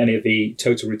 60% in NAV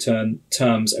total return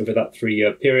terms over that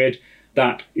 3-year period.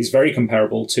 That is very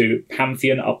comparable to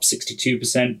Pantheon, up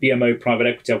 62%. BMO Private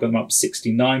Equity, I've got them up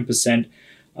 69%.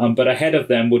 But ahead of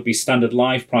them would be Standard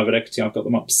Life Private Equity. I've got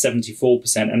them up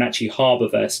 74%, and actually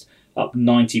HarbourVest up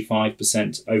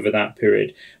 95% over that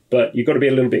period. But you've got to be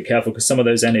a little bit careful because some of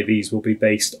those NAVs will be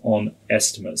based on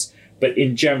estimates. But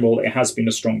in general, it has been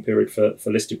a strong period for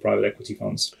listed private equity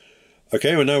funds.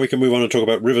 Okay, well now we can move on and talk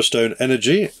about Riverstone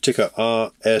Energy, ticker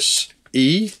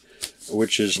RSE,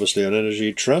 which is obviously an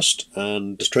energy trust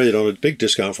and has traded on a big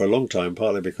discount for a long time,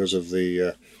 partly because of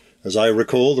the, as I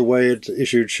recall, the way it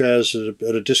issued shares at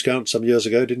a discount some years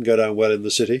ago didn't go down well in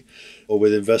the city or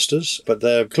with investors. But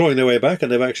they're clawing their way back and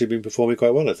they've actually been performing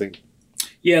quite well, I think.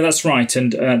 Yeah, that's right.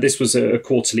 And this was a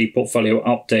quarterly portfolio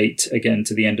update, again,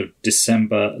 to the end of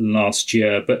December last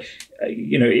year. But,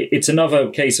 it's another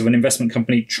case of an investment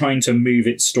company trying to move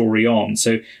its story on.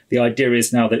 So the idea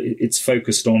is now that it's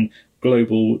focused on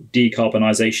global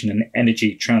decarbonisation and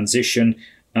energy transition.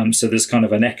 So there's kind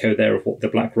of an echo there of what the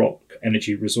BlackRock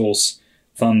Energy Resource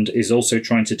Fund is also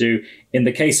trying to do. In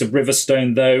the case of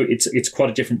Riverstone, though, it's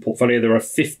quite a different portfolio. There are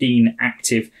 15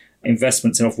 active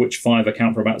investments, of which 5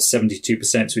 account for about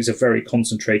 72%. So it's a very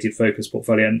concentrated, focused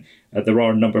portfolio. And there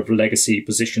are a number of legacy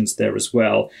positions there as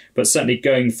well. But certainly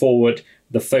going forward,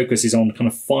 the focus is on kind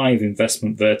of 5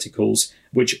 investment verticals,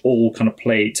 which all kind of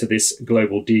play to this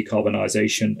global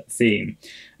decarbonisation theme.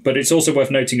 But it's also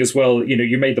worth noting as well,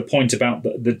 you made the point about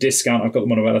the discount. I've got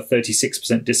them on about a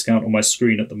 36% discount on my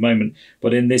screen at the moment.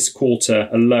 But in this quarter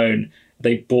alone,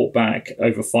 they bought back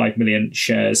over 5 million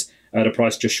shares at a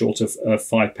price just short of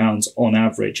 £5 on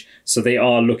average. So they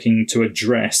are looking to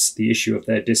address the issue of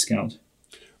their discount.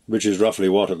 Which is roughly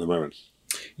what at the moment?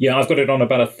 Yeah, I've got it on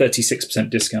about a 36%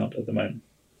 discount at the moment.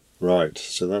 Right,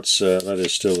 so that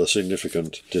is still a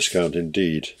significant discount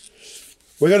indeed.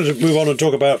 We're going to move on and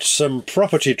talk about some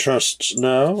property trusts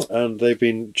now, and they've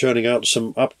been churning out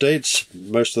some updates,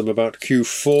 most of them about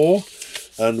Q4.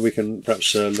 And we can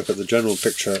perhaps look at the general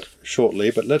picture shortly.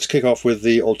 But let's kick off with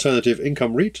the Alternative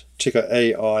Income REIT, ticker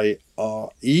AIRE.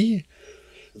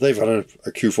 They've had a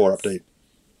Q4 update.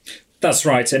 That's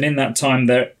right. And in that time,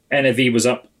 their NAV was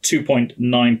up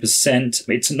 2.9%.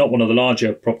 It's not one of the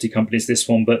larger property companies, this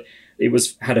one, but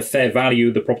it had a fair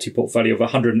value, the property portfolio, of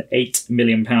 £108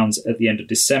 million at the end of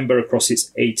December across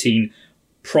its 18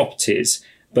 properties.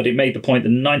 But it made the point that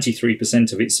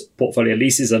 93% of its portfolio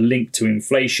leases are linked to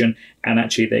inflation, and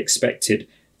actually they're expected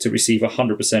to receive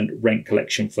 100% rent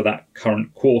collection for that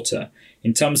current quarter.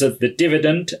 In terms of the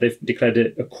dividend, they've declared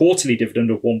a quarterly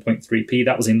dividend of 1.3p.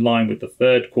 That was in line with the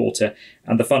third quarter,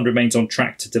 and the fund remains on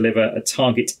track to deliver a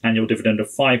target annual dividend of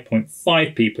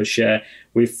 5.5p per share,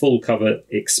 with full cover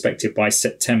expected by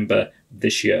September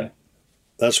this year.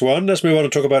 That's one. Let's move on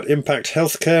and talk about Impact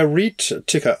Healthcare REIT,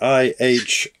 ticker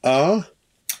IHR.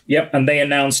 Yep, and they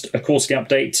announced a quarterly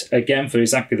update again for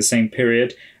exactly the same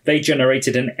period. They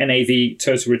generated an NAV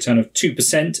total return of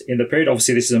 2% in the period.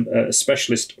 Obviously, this is a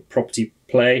specialist property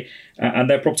play, and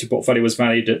their property portfolio was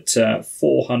valued at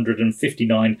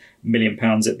 £459 million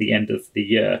at the end of the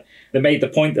year. They made the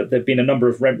point that there have been a number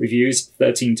of rent reviews,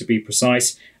 13 to be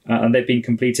precise, and they've been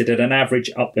completed at an average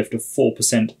uplift of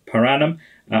 4% per annum,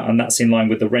 and that's in line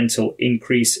with the rental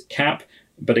increase cap.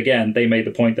 But again, they made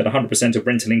the point that 100% of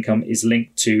rental income is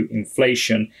linked to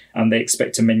inflation, and they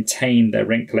expect to maintain their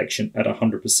rent collection at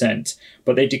 100%.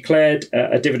 But they declared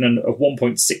a dividend of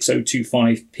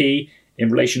 1.6025p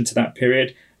in relation to that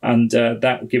period, and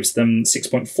that gives them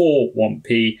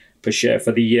 6.41p per share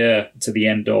for the year to the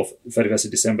end of 31st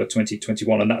of December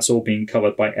 2021, and that's all being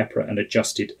covered by EPRA and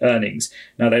adjusted earnings.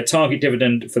 Now, their target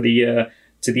dividend for the year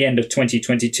to the end of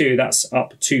 2022, that's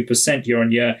up 2% year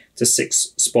on year to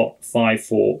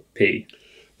 6.54p.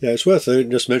 Yeah, it's worth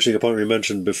just mentioning a point we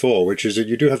mentioned before, which is that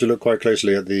you do have to look quite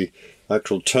closely at the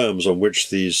actual terms on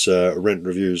which these rent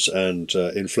reviews and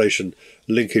inflation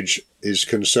linkage is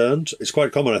concerned. It's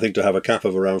quite common, I think, to have a cap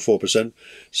of around 4%.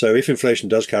 So if inflation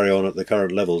does carry on at the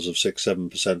current levels of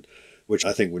 6-7%, which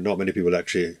I think not many people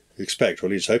actually expect, or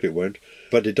at least hope it won't,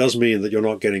 but it does mean that you're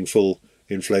not getting full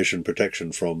inflation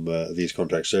protection from these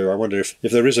contracts. So I wonder if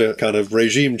there is a kind of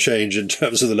regime change in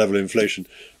terms of the level of inflation,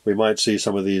 we might see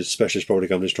some of these specialist property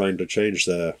companies trying to change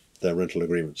their rental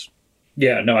agreements.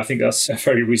 Yeah, no, I think that's a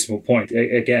very reasonable point.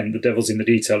 Again, the devil's in the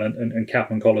detail, and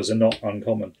cap and collars are not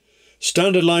uncommon.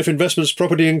 Standard Life Investments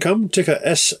Property Income, ticker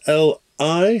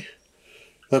SLI.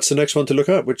 That's the next one to look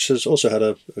at, which has also had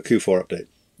a Q4 update.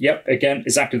 Yep, again,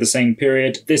 exactly the same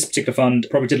period. This particular fund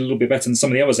probably did a little bit better than some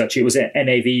of the others, actually. It was an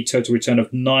NAV total return of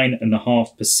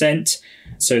 9.5%.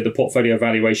 So the portfolio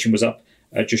valuation was up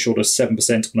just short of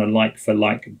 7% on a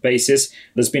like-for-like basis.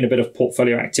 There's been a bit of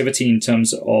portfolio activity in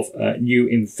terms of new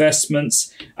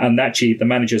investments. And actually, the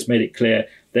managers made it clear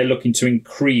they're looking to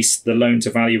increase the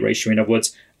loan-to-value ratio. In other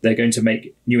words, they're going to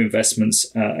make new investments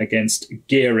against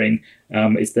gearing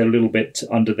if they're a little bit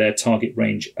under their target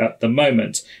range at the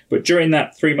moment. But during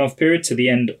that 3-month period to the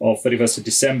end of 31st of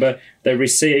December, they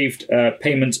received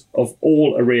payment of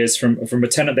all arrears from a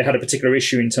tenant. They had a particular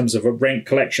issue in terms of a rent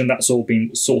collection. That's all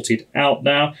been sorted out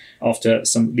now after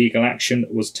some legal action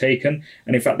was taken.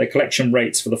 And in fact, their collection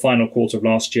rates for the final quarter of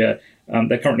last year,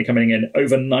 they're currently coming in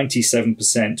over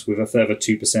 97%, with a further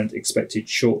 2% expected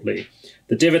shortly.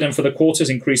 The dividend for the quarter has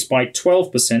increased by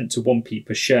 12% to 1p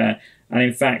per share. And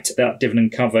in fact, that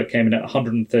dividend cover came in at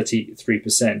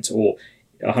 133%, or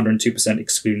 102%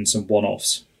 excluding some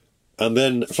one-offs. And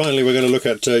then finally, we're going to look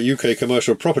at UK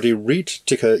Commercial Property REIT,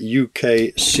 ticker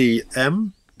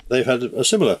UKCM. They've had a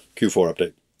similar Q4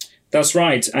 update. That's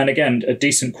right. And again, a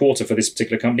decent quarter for this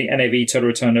particular company. NAV total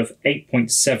return of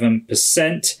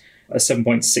 8.7%. A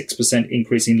 7.6%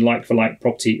 increase in like-for-like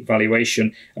property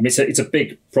valuation. I mean, it's a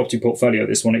big property portfolio,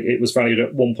 this one. It was valued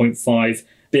at 1.5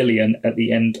 billion at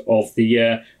the end of the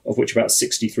year, of which about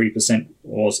 63%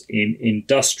 was in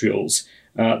industrials.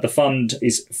 The fund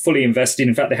is fully invested.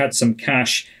 In fact, they had some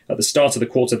cash at the start of the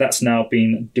quarter. That's now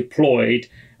been deployed.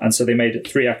 And so they made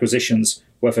 3 acquisitions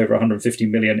worth over 150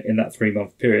 million in that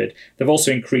 3-month period. They've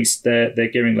also increased their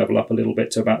gearing level up a little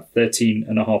bit to about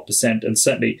 13.5%. And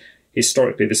certainly,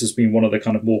 historically, this has been one of the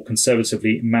kind of more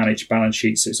conservatively managed balance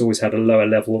sheets. It's always had a lower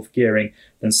level of gearing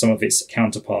than some of its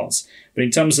counterparts. But in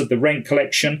terms of the rent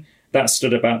collection, that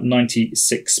stood about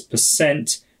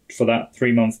 96% for that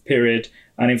 3-month period.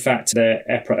 And in fact, their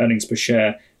EPRA earnings per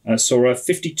share saw a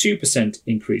 52%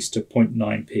 increase to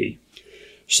 0.9p.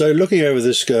 So looking over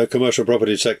this commercial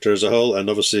property sector as a whole, and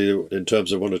obviously in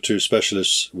terms of 1 or 2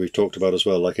 specialists we've talked about as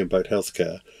well, like Impact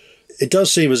Healthcare, it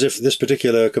does seem as if this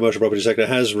particular commercial property sector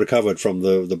has recovered from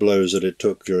the blows that it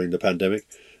took during the pandemic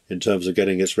in terms of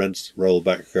getting its rent roll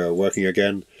back working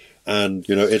again. And,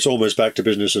 it's almost back to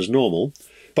business as normal.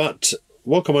 But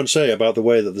what can one say about the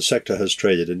way that the sector has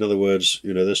traded? In other words,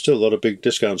 there's still a lot of big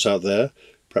discounts out there,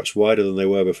 perhaps wider than they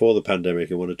were before the pandemic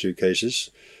in 1 or 2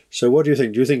 cases. So what do you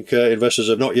think? Do you think investors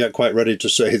are not yet quite ready to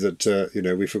say that,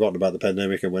 we've forgotten about the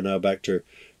pandemic and we're now back to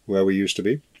where we used to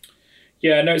be?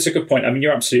 Yeah, no, it's a good point. I mean,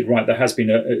 you're absolutely right. There has been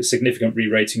a significant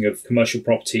re-rating of commercial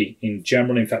property in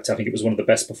general. In fact, I think it was one of the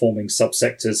best performing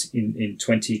subsectors in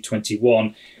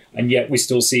 2021. And yet we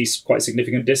still see quite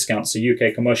significant discounts. So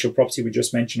UK commercial property, we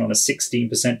just mentioned, on a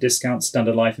 16% discount,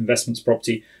 Standard Life Investments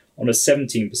property on a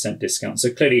 17% discount.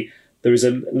 So clearly there is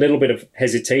a little bit of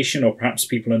hesitation, or perhaps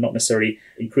people are not necessarily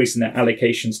increasing their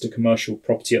allocations to commercial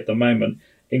property at the moment.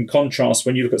 In contrast,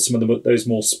 when you look at some of those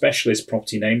more specialist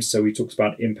property names, so we talked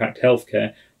about Impact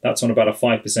Healthcare, that's on about a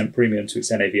 5% premium to its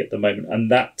NAV at the moment.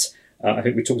 And that, I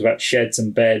think we talked about sheds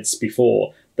and beds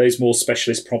before. Those more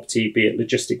specialist property, be it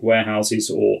logistic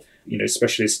warehouses or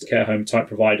specialist care home type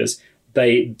providers,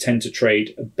 they tend to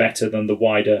trade better than the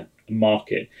wider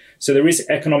market. So there is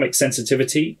economic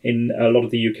sensitivity in a lot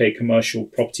of the UK commercial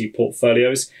property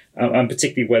portfolios, and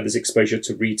particularly where there's exposure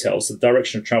to retail. So the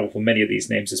direction of travel for many of these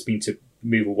names has been to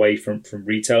move away from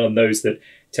retail, and those that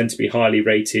tend to be highly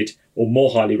rated or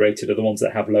more highly rated are the ones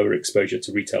that have lower exposure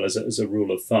to retail as a rule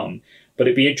of thumb. But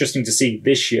it'd be interesting to see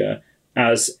this year,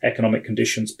 as economic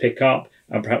conditions pick up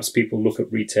and perhaps people look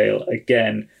at retail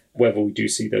again, whether we do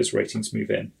see those ratings move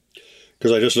in.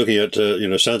 Because I'm just looking at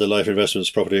Standard Life Investments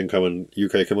Property Income and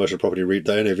UK Commercial Property REIT,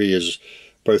 the NAV is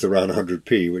both around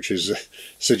 100p, which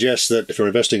suggests that if you're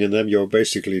investing in them, you're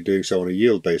basically doing so on a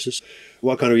yield basis.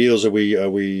 What kind of yields are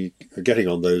we getting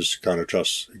on those kind of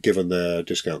trusts, given their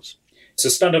discounts? So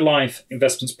Standard Life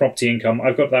Investments Property Income,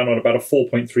 I've got that on about a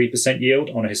 4.3% yield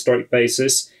on a historic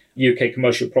basis. UK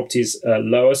commercial property is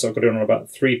lower, so I've got it on about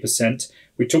 3%.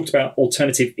 We talked about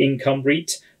Alternative Income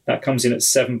REIT. That comes in at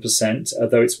 7%,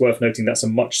 though it's worth noting that's a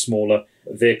much smaller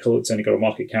vehicle. It's only got a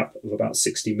market cap of about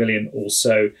 60 million or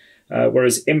so.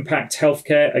 Whereas Impact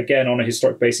Healthcare, again, on a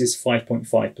historic basis,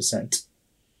 5.5%.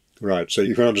 Right, so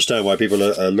you can understand why people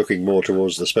are looking more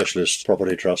towards the specialist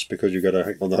property trust, because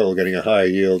you're on the whole, getting a higher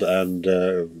yield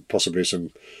and possibly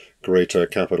some greater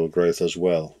capital growth as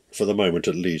well, for the moment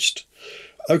at least.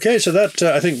 Okay, so that,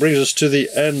 I think, brings us to the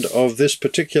end of this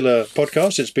particular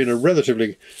podcast. It's been a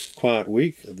relatively quiet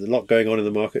week, a lot going on in the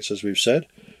markets, as we've said.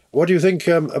 What do you think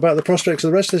about the prospects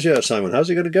of the rest of this year, Simon? How's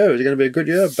it going to go? Is it going to be a good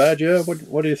year, bad year?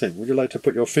 What do you think? Would you like to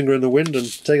put your finger in the wind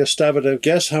and take a stab at a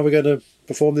guess how we're going to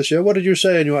perform this year? What did you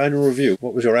say in your annual review?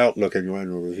 What was your outlook in your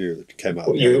annual review that came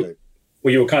out?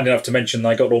 Well, you were kind enough to mention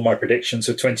I got all my predictions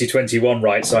for 2021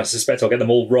 right, so I suspect I'll get them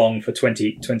all wrong for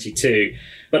 2022.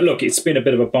 But look, it's been a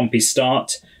bit of a bumpy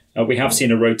start. We have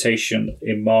seen a rotation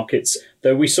in markets,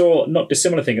 though we saw not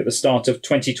dissimilar thing at the start of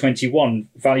 2021.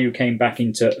 Value came back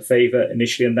into favour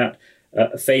initially, and that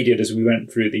faded as we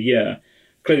went through the year.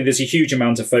 Clearly, there's a huge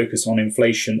amount of focus on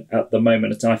inflation at the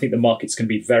moment, and I think the market's going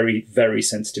to be very, very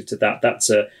sensitive to that.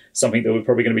 That's something that we're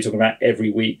probably going to be talking about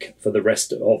every week for the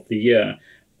rest of the year.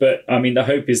 But, I mean, the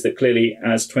hope is that clearly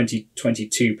as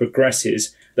 2022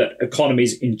 progresses, that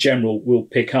economies in general will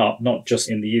pick up, not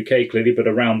just in the UK, clearly, but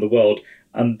around the world.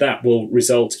 And that will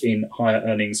result in higher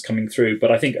earnings coming through.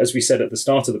 But I think, as we said at the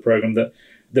start of the programme, that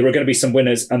there are going to be some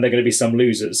winners and there are going to be some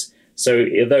losers. So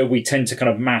although we tend to kind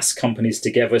of mass companies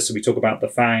together, so we talk about the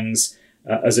FANGs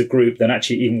as a group, then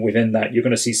actually even within that, you're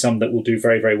going to see some that will do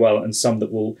very, very well and some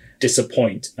that will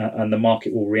disappoint, and the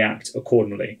market will react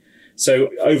accordingly. So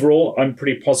overall, I'm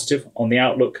pretty positive on the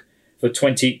outlook for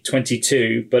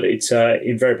 2022, but it's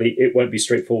invariably, it won't be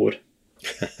straightforward.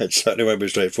 It certainly won't be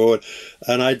straightforward.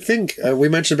 And I think we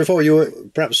mentioned before you were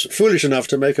perhaps foolish enough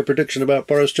to make a prediction about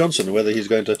Boris Johnson, whether he's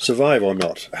going to survive or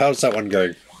not. How's that one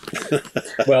going?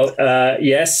 Well,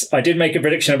 yes, I did make a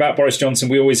prediction about Boris Johnson.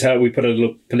 We put a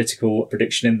little political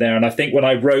prediction in there. And I think when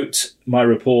I wrote my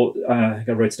report, I think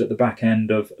I wrote it at the back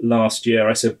end of last year,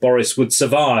 I said Boris would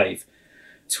survive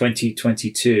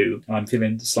 2022. I'm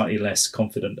feeling slightly less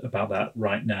confident about that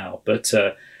right now. But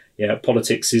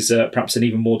politics is perhaps an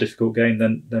even more difficult game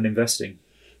than investing.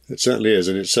 It certainly is,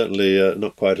 and it's certainly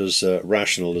not quite as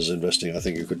rational as investing, I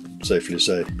think you could safely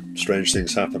say. Strange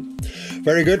things happen.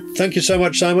 Very good. Thank you so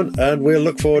much, Simon, and we'll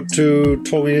look forward to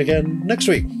talking again next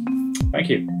week. Thank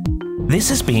you. This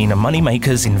has been a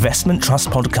Moneymakers Investment Trust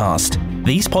podcast.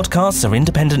 These podcasts are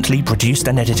independently produced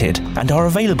and edited and are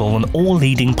available on all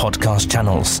leading podcast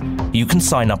channels. You can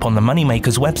sign up on the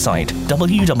Moneymakers website,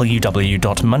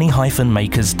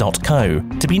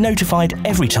 www.money-makers.co, to be notified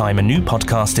every time a new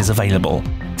podcast is available.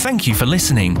 Thank you for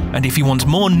listening, and if you want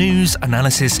more news,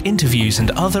 analysis, interviews and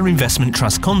other investment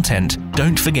trust content,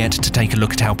 don't forget to take a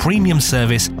look at our premium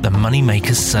service, the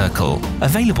Moneymakers Circle,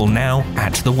 available now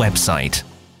at the website.